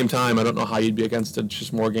at the same time, I don't know how you'd be against it. It's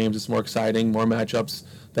just more games. It's more exciting, more matchups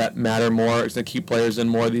that matter more. It's going to keep players in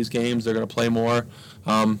more of these games. They're going to play more.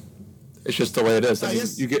 It's just the way it is. I mean,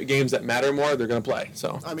 you get games that matter more, they're going to play.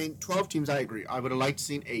 So 12 teams, I agree. I would have liked to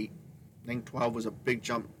seen 8. I think 12 was a big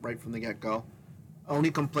jump right from the get-go. Only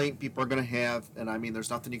complaint people are going to have, and I mean, there's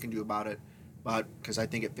nothing you can do about it. but because I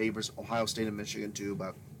think it favors Ohio State and Michigan too.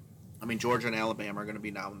 But I mean, Georgia and Alabama are going to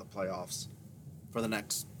be now in the playoffs for the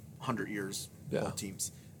next 100 years. Yeah. Both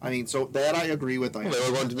teams. I mean, so that I agree with. Well, they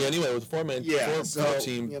were going to be anyway with four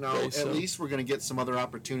team. You know, at least we're going to get some other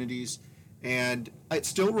opportunities, and it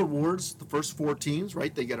still rewards the first 4 teams,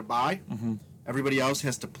 right? They get a bye. Mm-hmm. Everybody else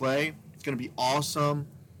has to play. It's going to be awesome.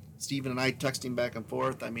 Steven and I texting back and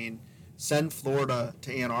forth. I mean, send Florida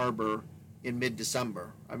to Ann Arbor in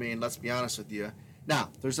mid-December. I mean, let's be honest with you. Now,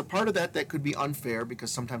 there's a part of that could be unfair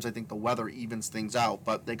because sometimes I think the weather evens things out,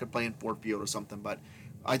 but they could play in Ford Field or something. But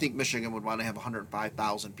I think Michigan would want to have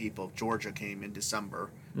 105,000 people if Georgia came in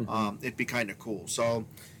December. Mm-hmm. It'd be kind of cool. So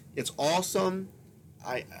it's awesome.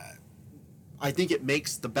 I think it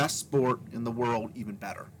makes the best sport in the world even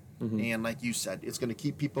better. Mm-hmm. And like you said, it's going to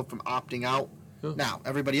keep people from opting out. Yeah. Now,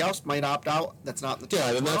 everybody else might opt out. That's not in the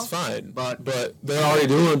then that's fine. But they're already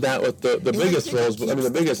doing that with the biggest roles. I mean,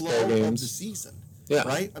 the biggest bowl games. Of the season. Yeah.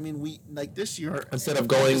 Right? I mean, we like this year. Instead of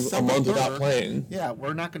going a month without playing. Yeah,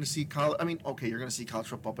 we're not going to see college. I mean, okay, you're going to see college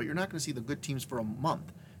football, but you're not going to see the good teams for a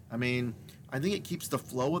month. I mean, I think it keeps the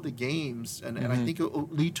flow of the games, and I think it will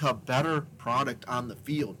lead to a better product on the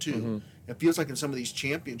field, too. Mm-hmm. It feels like in some of these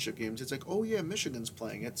championship games, it's like, oh, yeah, Michigan's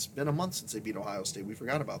playing. It's been a month since they beat Ohio State. We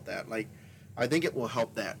forgot about that. Like, I think it will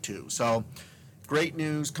help that, too. So, great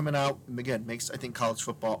news coming out. And again, makes, I think, college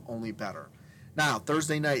football only better. Now,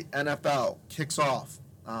 Thursday night, NFL kicks off.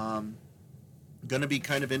 Going to be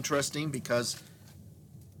kind of interesting because,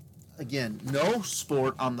 again, no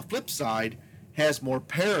sport on the flip side has more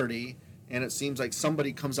parity, and it seems like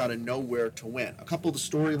somebody comes out of nowhere to win. A couple of the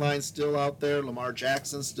storylines still out there. Lamar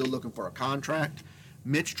Jackson still looking for a contract.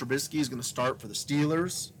 Mitch Trubisky is going to start for the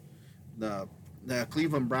Steelers. The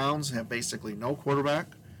Cleveland Browns have basically no quarterback.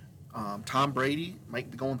 Tom Brady might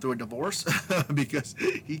be going through a divorce because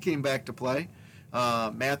he came back to play.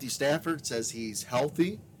 Matthew Stafford says he's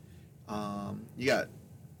healthy. You got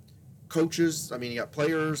coaches, you got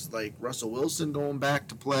players like Russell Wilson going back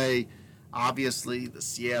to play. Obviously, the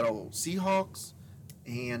Seattle Seahawks.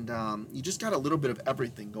 And you just got a little bit of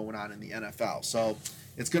everything going on in the NFL. So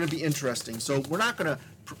it's going to be interesting. So we're not going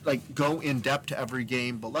to go in depth to every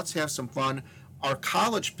game, but let's have some fun. Our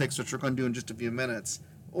college picks, which we're going to do in just a few minutes.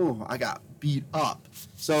 Oh, I got beat up.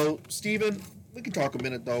 So, Steven, we can talk a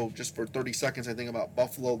minute, though, just for 30 seconds, I think, about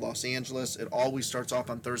Buffalo, Los Angeles. It always starts off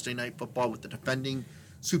on Thursday Night Football with the defending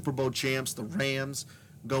Super Bowl champs, the Rams,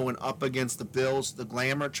 going up against the Bills, the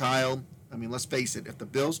glamour child. I mean, let's face it, if the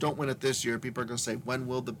Bills don't win it this year, people are going to say, when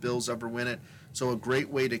will the Bills ever win it? So a great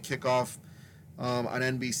way to kick off on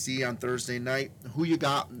NBC on Thursday night. Who you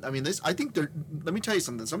got? I mean, I think let me tell you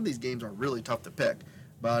something. Some of these games are really tough to pick.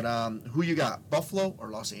 But who you got, Buffalo or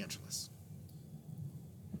Los Angeles?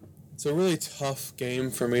 It's a really tough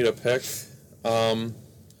game for me to pick.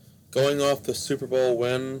 Going off the Super Bowl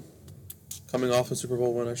win, coming off a Super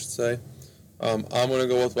Bowl win, I should say, I'm going to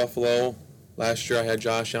go with Buffalo. Last year I had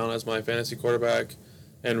Josh Allen as my fantasy quarterback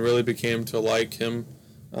and really became to like him.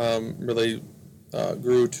 Really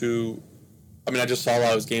grew to, I just saw a lot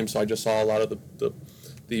of his games, so I just saw a lot of the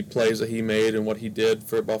plays that he made and what he did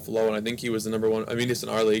for Buffalo, and I think he was the number one, it's in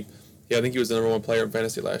our league. Yeah, I think he was the number one player in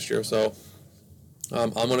fantasy last year, so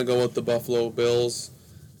I'm going to go with the Buffalo Bills.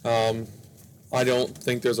 I don't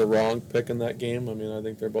think there's a wrong pick in that game. I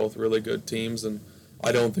think they're both really good teams, and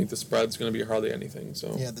I don't think the spread's going to be hardly anything.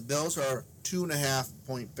 So yeah, the Bills are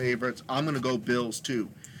 2.5-point favorites. I'm going to go Bills, too.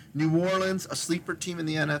 New Orleans, a sleeper team in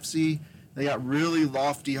the NFC. They got really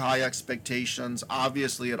lofty, high expectations.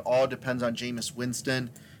 Obviously, it all depends on Jameis Winston.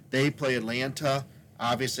 They play Atlanta.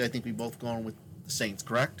 Obviously, I think we both going with the Saints,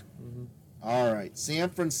 correct? Mm-hmm. All right. San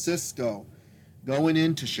Francisco going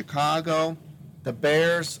into Chicago. The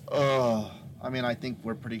Bears, I think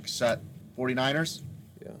we're pretty set. 49ers?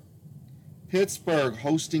 Yeah. Pittsburgh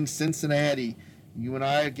hosting Cincinnati. You and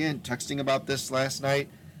I, again, texting about this last night.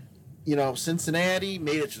 Cincinnati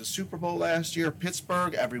made it to the Super Bowl last year.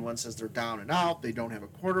 Pittsburgh, everyone says they're down and out. They don't have a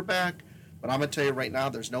quarterback. But I'm going to tell you right now,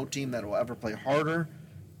 there's no team that will ever play harder.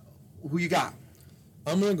 Who you got?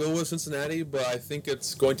 I'm going to go with Cincinnati, but I think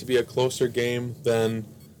it's going to be a closer game than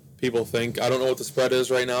people think. I don't know what the spread is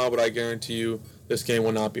right now, but I guarantee you this game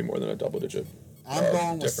will not be more than a double-digit I'm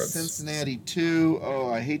going with difference. Cincinnati, too.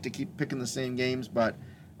 Oh, I hate to keep picking the same games, but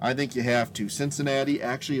I think you have to. Cincinnati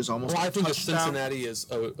actually is almost I think touchdown. Cincinnati is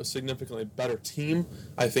a significantly better team.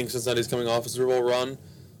 I think Cincinnati's coming off a Super Bowl run.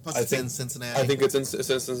 Plus it's in Cincinnati. I think it's in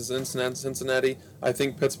Cincinnati. I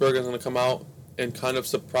think Pittsburgh is going to come out and kind of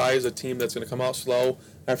surprise a team that's going to come out slow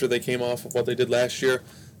after they came off of what they did last year.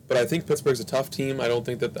 But I think Pittsburgh's a tough team. I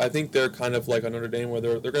think they're kind of like a Notre Dame where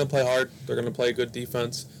they're going to play hard. They're going to play good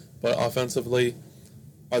defense. But offensively,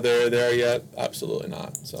 Are they there yet? Absolutely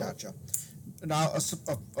not. So. Gotcha. Now,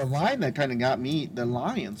 a line that kind of got me, the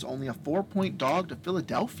Lions, only a 4-point dog to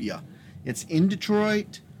Philadelphia. It's in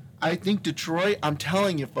Detroit. I think Detroit, I'm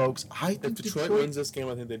telling you, folks, if Detroit wins this game,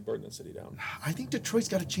 I think they'd burn the city down. I think Detroit's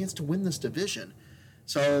got a chance to win this division.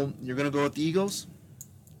 So, you're going to go with the Eagles?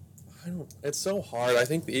 It's so hard. I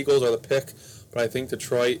think the Eagles are the pick, but I think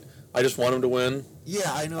Detroit, I just want them to win.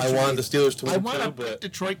 Yeah, I know. I want the Steelers to win, I want to pick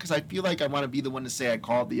Detroit because I feel like I want to be the one to say I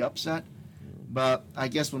called the upset. But I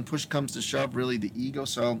guess when push comes to shove, really the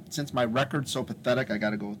Eagles. So since my record's so pathetic, I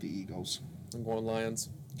got to go with the Eagles. I'm going Lions.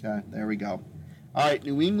 Okay, there we go. All right,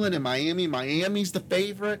 New England and Miami. Miami's the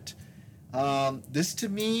favorite. This to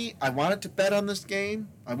me, I wanted to bet on this game.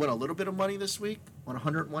 I won a little bit of money this week. Won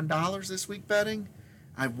 $101 this week betting.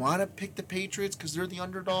 I want to pick the Patriots because they're the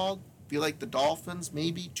underdog. Feel like the Dolphins,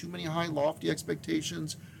 maybe too many high, lofty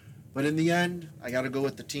expectations. But in the end, I got to go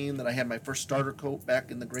with the team that I had my first starter coat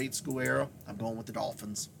back in the grade school era. I'm going with the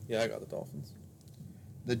Dolphins. Yeah, I got the Dolphins.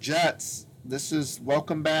 The Jets. This is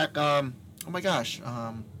welcome back. Oh my gosh.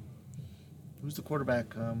 Who's the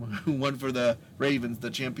quarterback who won for the Ravens the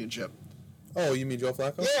championship? Oh, you mean Joe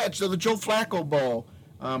Flacco? Yeah, so the Joe Flacco Bowl.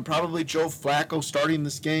 Probably Joe Flacco starting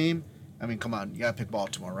this game. I mean, come on, you got to pick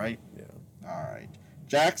Baltimore, right? Yeah. All right.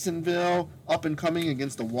 Jacksonville up and coming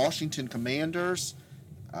against the Washington Commanders.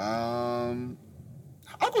 I'll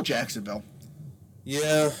go Jacksonville.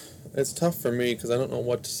 Yeah, it's tough for me because I don't know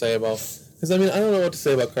what to say about. Because I don't know what to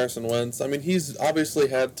say about Carson Wentz. I mean, he's obviously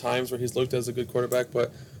had times where he's looked as a good quarterback, but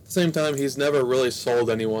at the same time, he's never really sold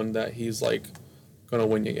anyone that he's like going to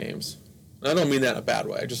win you games. And I don't mean that in a bad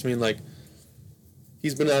way. I just mean like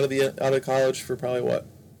he's been out of college for probably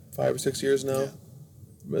 5 or 6 years now,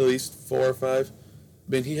 at least 4 or 5.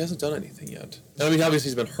 I mean, he hasn't done anything yet. And I mean, obviously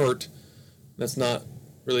he's been hurt. That's not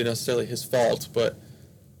really necessarily his fault, but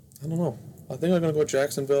I don't know. I think I'm going to go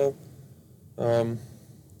Jacksonville.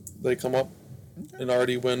 They come up and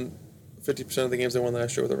already win 50% of the games they won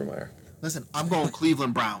last year with Urban Meyer. Listen, I'm going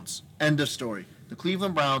Cleveland Browns. End of story. The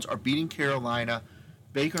Cleveland Browns are beating Carolina.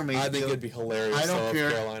 Baker Mayfield. I think it'd be hilarious I don't care.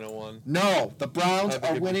 if Carolina won. No, the Browns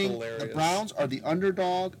are winning. Hilarious. The Browns are the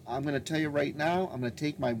underdog. I'm going to tell you right now, I'm going to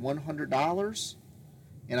take my $100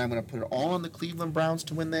 and I'm going to put it all on the Cleveland Browns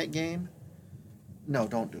to win that game. No,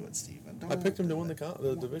 don't do it, Steven. I picked him to win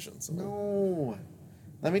the division. So. No.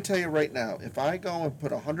 Let me tell you right now, if I go and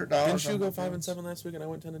put $100... Didn't you go 5-7 last week and I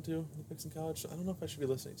went 10-2 in the picks in college? I don't know if I should be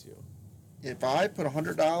listening to you. If I put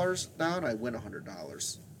 $100 down, I win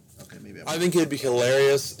 $100. Okay, maybe I think it'd be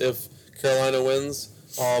hilarious if Carolina wins.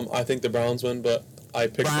 I think the Browns win, but I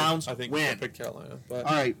picked Browns I think win. I picked Carolina. But,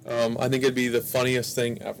 all right. I think it'd be the funniest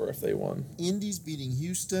thing ever if they won. Indy's beating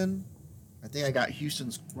Houston. I think I got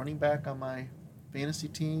Houston's running back on my fantasy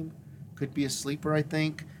team. Could be a sleeper, I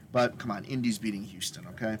think. But come on, Indy's beating Houston,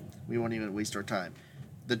 okay? We won't even waste our time.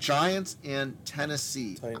 The Giants and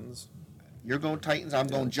Tennessee. Titans. You're going Titans, I'm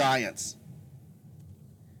going Giants.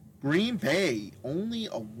 Green Bay, only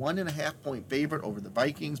a 1.5 point favorite over the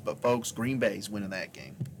Vikings, but folks, Green Bay's winning that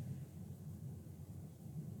game.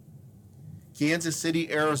 Kansas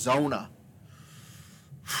City, Arizona.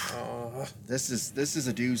 This is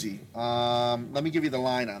a doozy. Let me give you the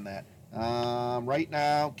line on that. Right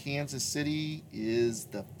now, Kansas City is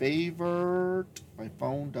the favorite. My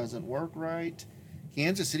phone doesn't work right.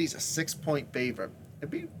 Kansas City's a 6-point favorite.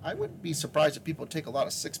 I wouldn't be surprised if people take a lot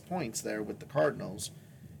of 6 points there with the Cardinals.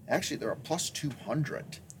 Actually, they're a plus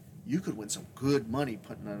 200. You could win some good money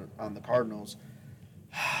putting it on the Cardinals.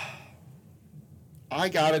 I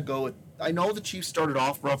got to go with... I know the Chiefs started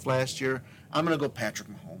off rough last year. I'm going to go Patrick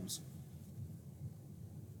Mahomes.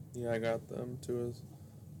 Yeah, I got them too as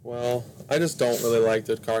well. I just don't really like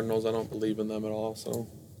the Cardinals. I don't believe in them at all. So,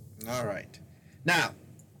 all right. Now,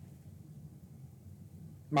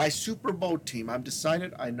 my Super Bowl team. I've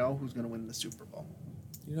decided I know who's going to win the Super Bowl.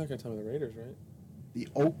 You're not going to tell me the Raiders, right? The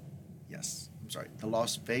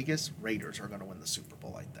Las Vegas Raiders are going to win the Super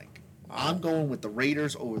Bowl, I think. I'm going with the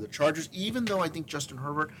Raiders over the Chargers, even though I think Justin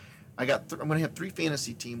Herbert... I'm going to have 3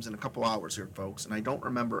 fantasy teams in a couple hours here, folks, and I don't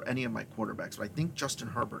remember any of my quarterbacks, but I think Justin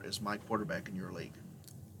Herbert is my quarterback in your league.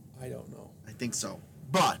 I don't know. I think so.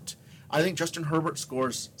 But I think Justin Herbert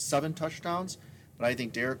scores 7 touchdowns, but I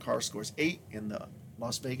think Derek Carr scores 8, and the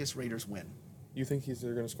Las Vegas Raiders win. You think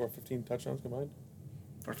they're going to score 15 touchdowns combined?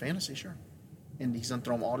 For fantasy, sure. And he's going to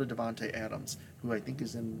throw them all to Devontae Adams, who I think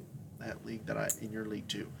is in that league in your league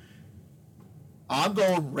too. I'm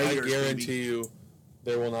going Raiders. I guarantee you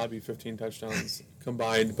there will not be 15 touchdowns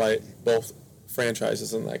combined by both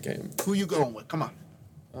franchises in that game. Who you going with? Come on.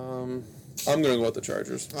 I'm going to go with the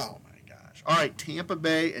Chargers. Oh, my gosh. All right, Tampa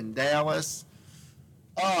Bay and Dallas.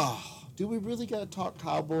 Oh, do we really got to talk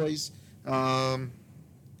Cowboys? Tom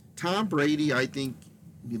Brady, I think,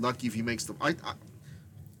 be lucky if he makes the.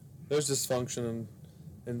 There's dysfunction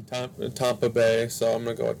in Tampa Bay, so I'm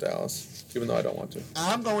going to go with Dallas, even though I don't want to.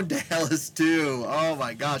 I'm going Dallas, too. Oh,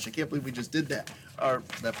 my gosh. I can't believe we just did that.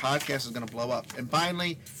 The podcast is going to blow up. And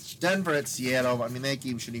finally, Denver at Seattle. I mean, that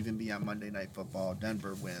game shouldn't even be on Monday Night Football.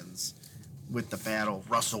 Denver wins with the battle.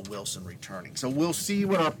 Russell Wilson returning. So we'll see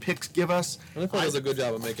what our picks give us. I think does a good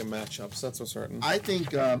job of making matchups. That's for certain. I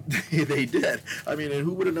think they did. I mean, and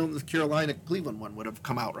who would have known the Carolina-Cleveland one would have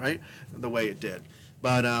come out, right? The way it did.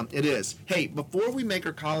 But it is. Hey, before we make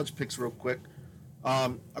our college picks real quick,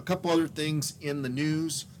 a couple other things in the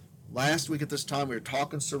news. Last week at this time, we were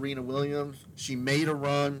talking Serena Williams. She made a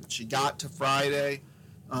run. She got to Friday.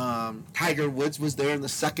 Tiger Woods was there in the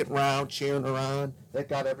second round cheering her on. That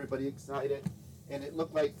got everybody excited. And it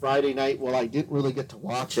looked like Friday night, well, I didn't really get to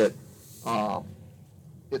watch it.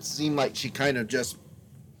 It seemed like she kind of just...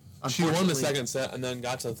 She won the second set and then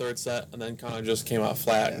got to the third set and then kind of just came out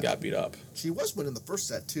flat and got beat up. She was winning the first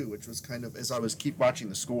set, too, which was kind of... As I was keep watching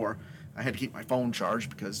the score, I had to keep my phone charged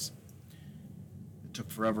because... took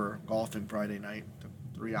forever golfing Friday night. Took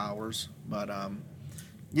 3 hours. But,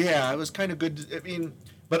 yeah, it was kind of good. I mean,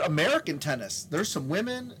 but American tennis. There's some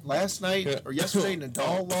women last night or yesterday.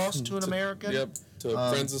 Nadal lost to an American. Yep, to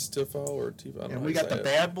Francis Tiafoe or Tiafoe. And we got the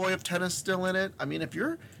bad boy of tennis still in it. I mean, if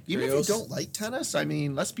you don't like tennis, I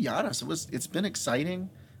mean, let's be honest. It's been exciting.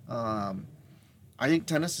 I think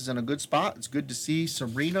tennis is in a good spot. It's good to see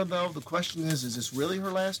Serena, though. The question is this really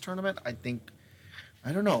her last tournament? I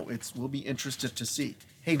don't know. We'll be interested to see.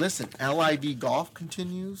 Hey, listen, LIV golf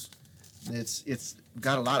continues. It's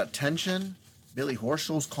got a lot of tension. Billy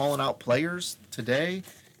Horschel's calling out players today.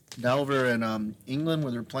 Now over in England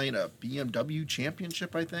where they're playing a BMW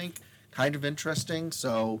championship, I think. Kind of interesting.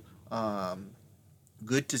 So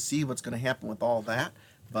good to see what's going to happen with all that.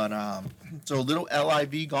 But so a little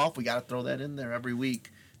LIV golf. We got to throw that in there every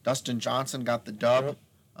week. Dustin Johnson got the dub.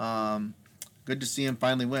 Good to see him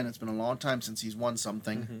finally win. It's been a long time since he's won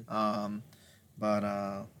something. Mm-hmm.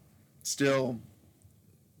 But still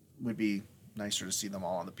would be nicer to see them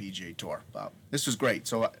all on the PGA Tour. But this was great.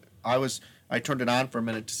 So I turned it on for a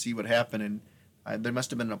minute to see what happened, and there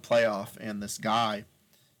must have been a playoff, and this guy,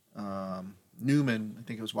 Newman, I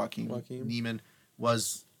think it was Joaquin Neiman,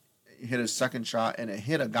 hit his second shot, and it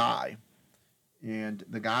hit a guy, and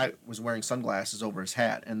the guy was wearing sunglasses over his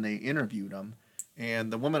hat, and they interviewed him.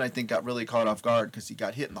 And the woman, I think, got really caught off guard because he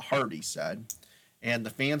got hit in the heart, he said. And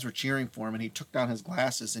the fans were cheering for him, and he took down his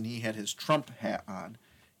glasses, and he had his Trump hat on.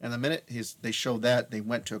 And the minute they showed that, they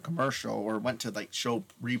went to a commercial or went to, show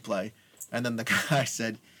replay. And then the guy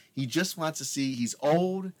said he just wants to see, he's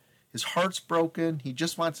old, his heart's broken, he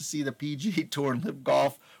just wants to see the PGA Tour and Live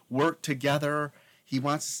Golf work together. He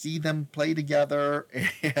wants to see them play together,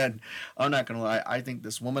 and I'm not going to lie, I think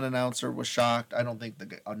this woman announcer was shocked. I don't think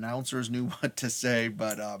the announcers knew what to say,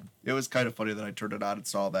 but it was kind of funny that I turned it on and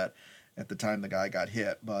saw that at the time the guy got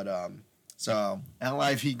hit. But so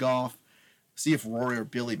LIV Golf, see if Rory or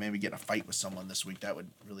Billy maybe get in a fight with someone this week. That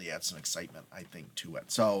would really add some excitement, I think, to it.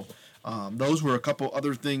 So those were a couple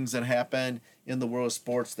other things that happened in the world of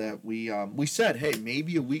sports that we said, hey,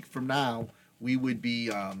 maybe a week from now we would be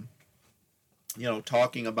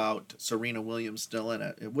talking about Serena Williams still in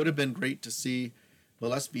it. It would have been great to see, but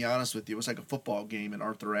let's be honest with you, it was like a football game in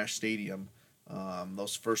Arthur Ashe Stadium,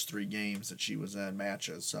 those first 3 games that she was in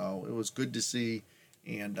matches. So it was good to see,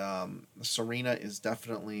 and Serena is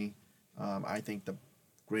definitely, I think, the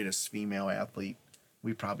greatest female athlete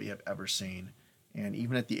we probably have ever seen. And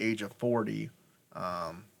even at the age of 40,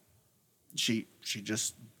 she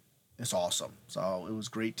just is awesome. So it was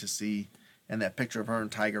great to see. And that picture of her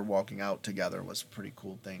and Tiger walking out together was a pretty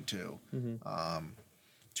cool thing, too. Mm-hmm.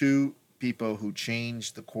 2 people who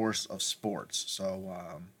changed the course of sports. So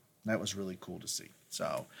that was really cool to see.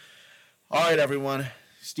 So, all right, everyone.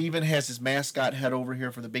 Steven has his mascot head over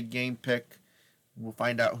here for the big game pick. We'll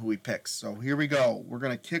find out who he picks. So here we go. We're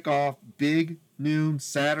going to kick off big noon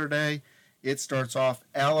Saturday. It starts off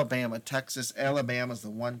Alabama, Texas. Alabama's the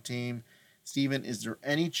one team. Steven, is there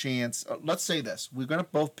any chance, let's say this, we're going to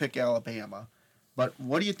both pick Alabama, but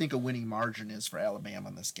what do you think a winning margin is for Alabama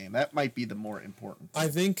in this game? That might be the more important thing. I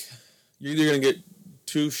think you're either going to get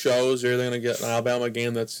 2 shows, you're either going to get an Alabama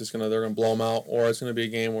game that's just they're going to blow them out, or it's going to be a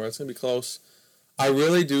game where it's going to be close. I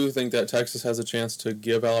really do think that Texas has a chance to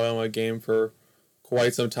give Alabama a game for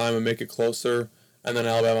quite some time and make it closer, and then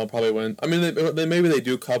Alabama will probably win. I mean, maybe they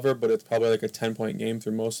do cover, but it's probably like a 10-point game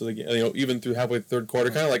through most of the game. Even through halfway third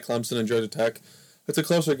quarter, kind of like Clemson and Georgia Tech. It's a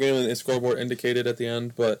closer game than the scoreboard indicated at the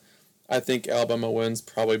end, but I think Alabama wins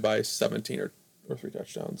probably by 17 or or 3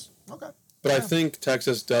 touchdowns. Okay. But I think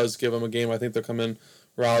Texas does give them a game. I think they'll come in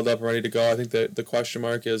riled up and ready to go. I think the question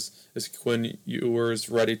mark is Quinn Ewers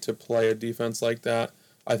ready to play a defense like that?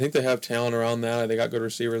 I think they have talent around that. They got good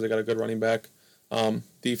receivers. They got a good running back.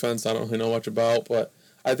 Defense, I don't really know much about, but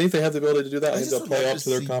I think they have the ability to do that. I think they'll play up to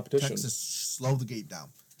their competition. Texas slow the game down.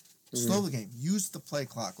 Slow the game. Use the play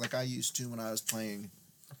clock like I used to when I was playing.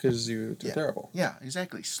 Because you're terrible. Yeah,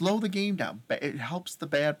 exactly. Slow the game down. It helps the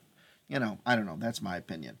bad, I don't know. That's my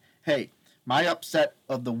opinion. Hey, my upset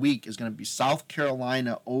of the week is going to be South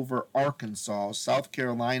Carolina over Arkansas. South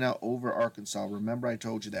Carolina over Arkansas. Remember I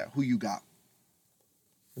told you that. Who you got?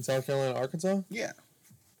 In South Carolina, Arkansas? Yeah.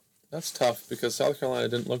 That's tough because South Carolina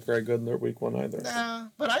didn't look very good in their week 1 either. Nah,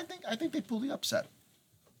 but I think they pull the upset.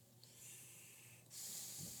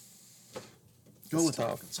 Go with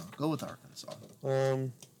Arkansas.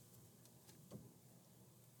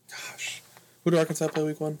 Gosh. Who did Arkansas play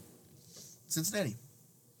week 1? Cincinnati.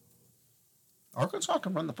 Arkansas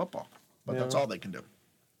can run the football, but that's all they can do.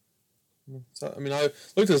 So, I mean, I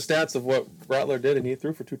looked at the stats of what Rattler did, and he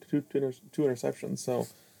threw for two interceptions. So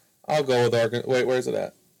I'll go with Arkansas. Wait, where's it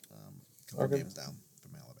at? A couple games down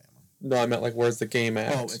from Alabama. No, I meant where's the game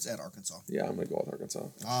at? Oh, it's at Arkansas. Yeah, I'm going to go with Arkansas.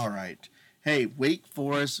 All right. Hey, Wake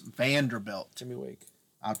Forest, Vanderbilt. Give me Wake.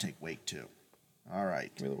 I'll take Wake too. All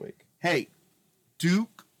right. Give me the Wake. Hey,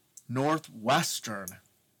 Duke, Northwestern.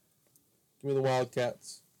 Give me the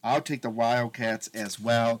Wildcats. I'll take the Wildcats as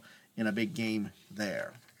well in a big game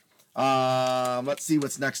there. Let's see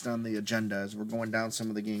what's next on the agenda as we're going down some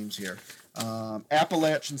of the games here.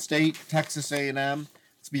 Appalachian State, Texas A&M.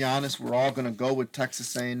 Let's be honest, we're all going to go with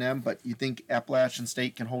Texas A&M, but you think Appalachian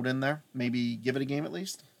State can hold in there? Maybe give it a game at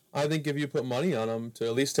least? I think if you put money on them to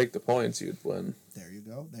at least take the points, you'd win. There you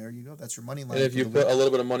go. That's your money line. And if you put a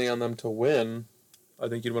little bit of money on them to win, I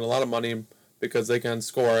think you'd win a lot of money because they can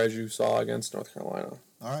score, as you saw against North Carolina.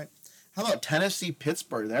 All right. How about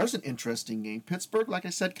Tennessee-Pittsburgh? That was an interesting game. Pittsburgh, like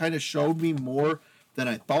I said, kind of showed me more than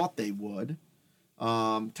I thought they would.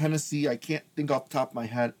 Tennessee, I can't think off the top of my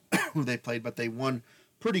head who they played, but they won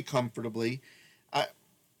pretty comfortably.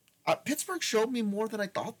 Pittsburgh showed me more than I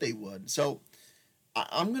thought they would. So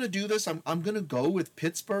I'm going to do this. I'm going to go with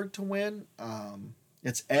Pittsburgh to win.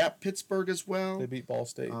 It's at Pittsburgh as well. They beat Ball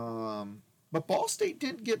State. But Ball State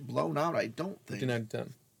didn't get blown out, I don't think. 59-10.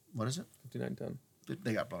 What is it? 59-10.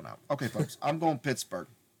 They got blown out. Okay, folks. I'm going Pittsburgh.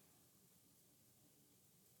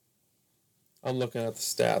 I'm looking at the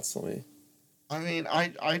stats. I mean,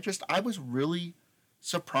 I was really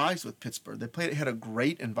surprised with Pittsburgh. They had a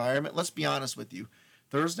great environment. Let's be honest with you.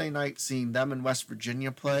 Thursday night, seeing them in West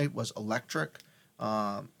Virginia play was electric.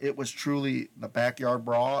 It was truly the backyard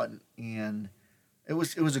brawl, and it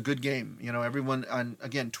was a good game. Everyone, and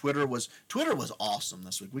again, Twitter was awesome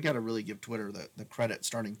this week. We got to really give Twitter the credit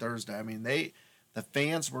starting Thursday. I mean, the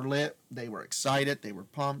fans were lit. They were excited. They were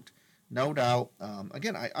pumped. No doubt.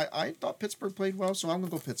 Again, I thought Pittsburgh played well, so I'm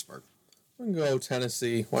going to go Pittsburgh. I'm going to go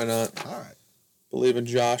Tennessee. Why not? All right. Believe in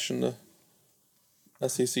Josh and the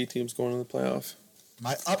SEC teams going to the playoff.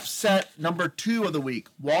 My upset number 2 of the week.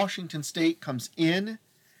 Washington State comes in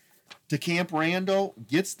to Camp Randall,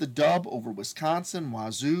 gets the dub over Wisconsin.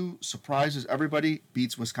 Wazoo surprises everybody,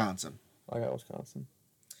 beats Wisconsin. I got Wisconsin.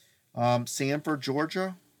 Sanford,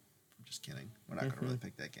 Georgia. I'm just kidding. We're not going to really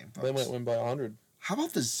pick that game, folks. They might win by 100. How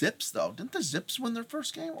about the Zips, though? Didn't the Zips win their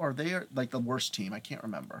first game? Or they are like the worst team? I can't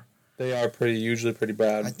remember. They are usually pretty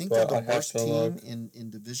bad. I think they're the worst team in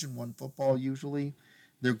Division I football usually.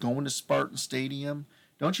 They're going to Spartan Stadium.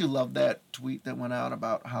 Don't you love that tweet that went out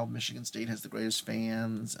about how Michigan State has the greatest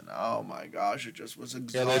fans? And oh my gosh, it just was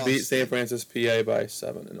exhausting. Yeah, they beat St. Francis, PA by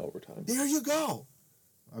 7 in overtime. There you go.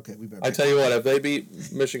 Okay, we better. I tell you what, if they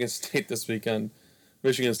beat Michigan State this weekend,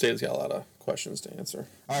 Michigan State's got a lot of questions to answer.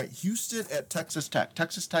 All right, Houston At Texas Tech.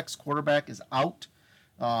 Texas Tech's quarterback is out.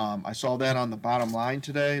 I saw that on the bottom line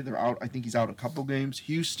today. They're out. I think he's out a couple games.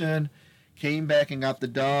 Houston came back and got the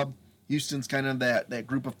dub. Houston's kind of that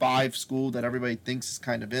group of 5 school that everybody thinks is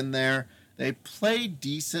kind of in there. They played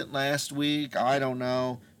decent last week. I don't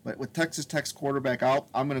know. But with Texas Tech's quarterback out,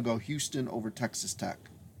 I'm going to go Houston over Texas Tech.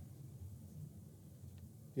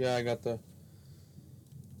 Yeah, I got the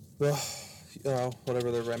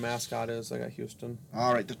whatever their mascot is. I got Houston.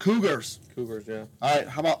 All right, the Cougars. Cougars, yeah. All right,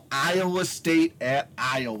 how about Iowa State at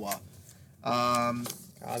Iowa? God,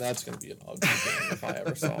 that's going to be an ugly game if I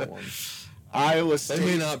ever saw one. Iowa State. They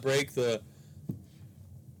may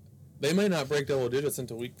not break double digits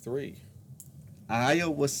into week 3.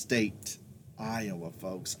 Iowa State. Iowa,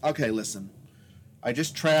 folks. Okay, listen. I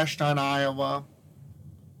just trashed on Iowa.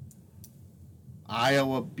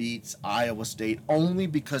 Iowa beats Iowa State only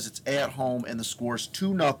because it's at home and the score's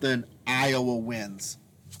 2-0. Iowa wins.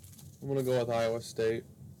 I'm going to go with Iowa State.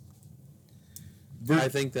 I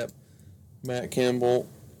think that Matt Campbell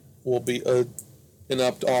will be an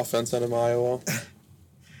inept offense out of Iowa.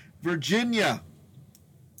 Virginia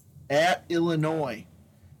at Illinois.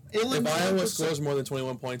 If Iowa scores more than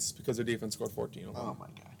 21 points, it's because their defense scored 14. Oh, my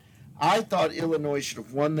God. I thought Illinois should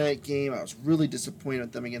have won that game. I was really disappointed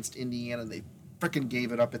with them against Indiana. They freaking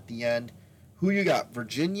gave it up at the end. Who you got?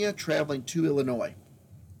 Virginia traveling to Illinois.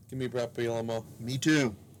 Give me Brett Bielema. Me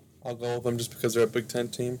too. I'll go with them just because they're a Big Ten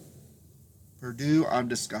team. Purdue, I'm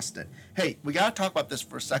disgusted. Hey, we got to talk about this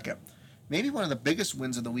for a second. Maybe one of the biggest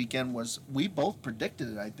wins of the weekend was, we both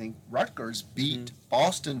predicted it, I think. Rutgers beat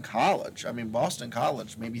Boston College. I mean, Boston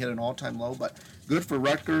College maybe hit an all-time low, but good for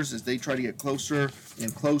Rutgers as they try to get closer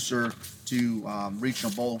and closer to reaching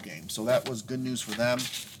a bowl game. So that was good news for them.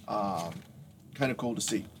 Kind of cool to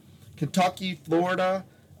see. Kentucky, Florida.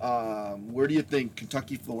 Where do you think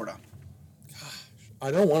Kentucky, Florida? Gosh,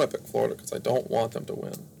 I don't want to pick Florida because I don't want them to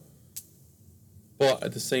win. But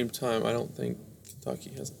at the same time, I don't think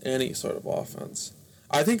Kentucky has any sort of offense.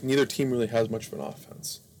 I think neither team really has much of an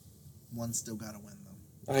offense. One's still got to win,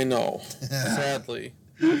 though. I know. Sadly.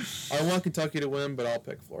 I want Kentucky to win, but I'll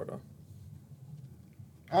pick Florida.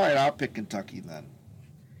 All right, I'll pick Kentucky then.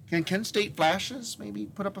 Can Kent State Flashes maybe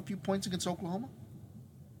put up a few points against Oklahoma?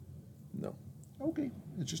 No. Okay,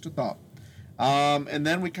 it's just a thought. And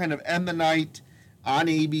then we kind of end the night on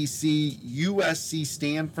ABC, USC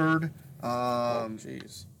Stanford.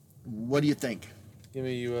 Jeez. What do you think? Give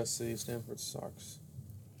me USC. Stanford sucks.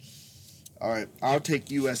 All right, I'll take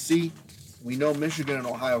USC. We know Michigan and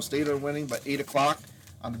Ohio State are winning, but 8 o'clock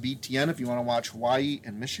on the BTN if you want to watch Hawaii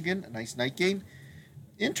and Michigan, a nice night game.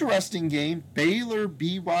 Interesting game. Baylor,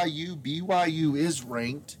 BYU. BYU is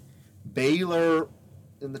ranked. Baylor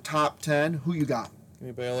in the top 10. Who you got? Give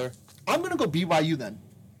me Baylor. I'm going to go BYU then.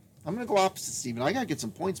 I'm going to go opposite, Steven. I got to get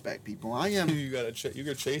some points back, people.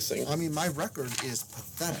 You're chasing. I mean, my record is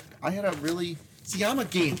pathetic. I had a really... See, I'm a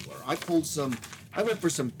gambler. I went for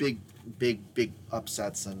some big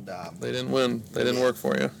upsets, and... They didn't win. They didn't work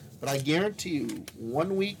for you. But I guarantee you,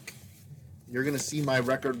 1 week, you're going to see my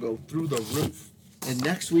record go through the roof. And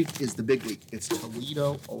next week is the big week. It's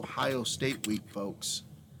Toledo, Ohio State week, folks.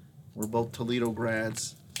 We're both Toledo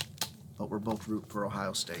grads, but we're both rooting for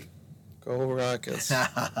Ohio State. Go Rockets.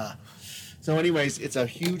 So anyways, it's a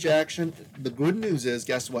huge action. The good news is,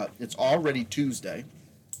 guess what? It's already Tuesday.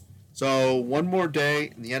 So one more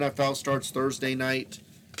day, and the NFL starts Thursday night,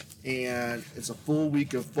 and it's a full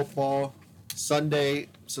week of football. Sunday.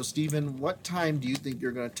 So, Steven, what time do you think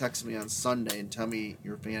you're going to text me on Sunday and tell me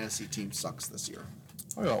your fantasy team sucks this year?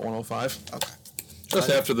 I got 105. Okay. Just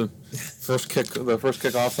after the first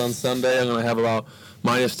kickoff on Sunday, I'm going to have about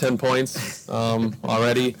minus 10 points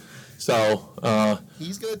already. So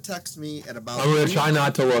he's going to text me at about. I'm going to try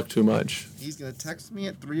not to look too much. He's going to text me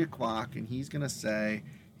at 3 o'clock, and he's going to say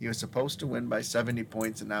he was supposed to win by 70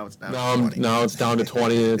 points, and now it's down to 20. Now it's down to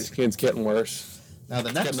 20. It's getting worse. Now,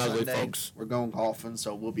 the next ugly, Sunday, folks. We're going golfing,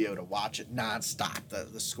 so we'll be able to watch it nonstop.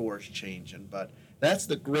 The score's changing. But that's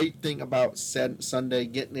the great thing about Sunday,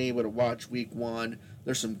 getting able to watch week one.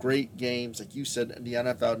 There's some great games. Like you said, the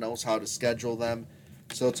NFL knows how to schedule them.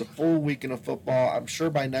 So it's a full weekend of football. I'm sure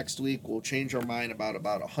by next week we'll change our mind about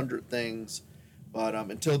 100 things. But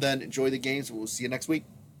until then, enjoy the games, and we'll see you next week.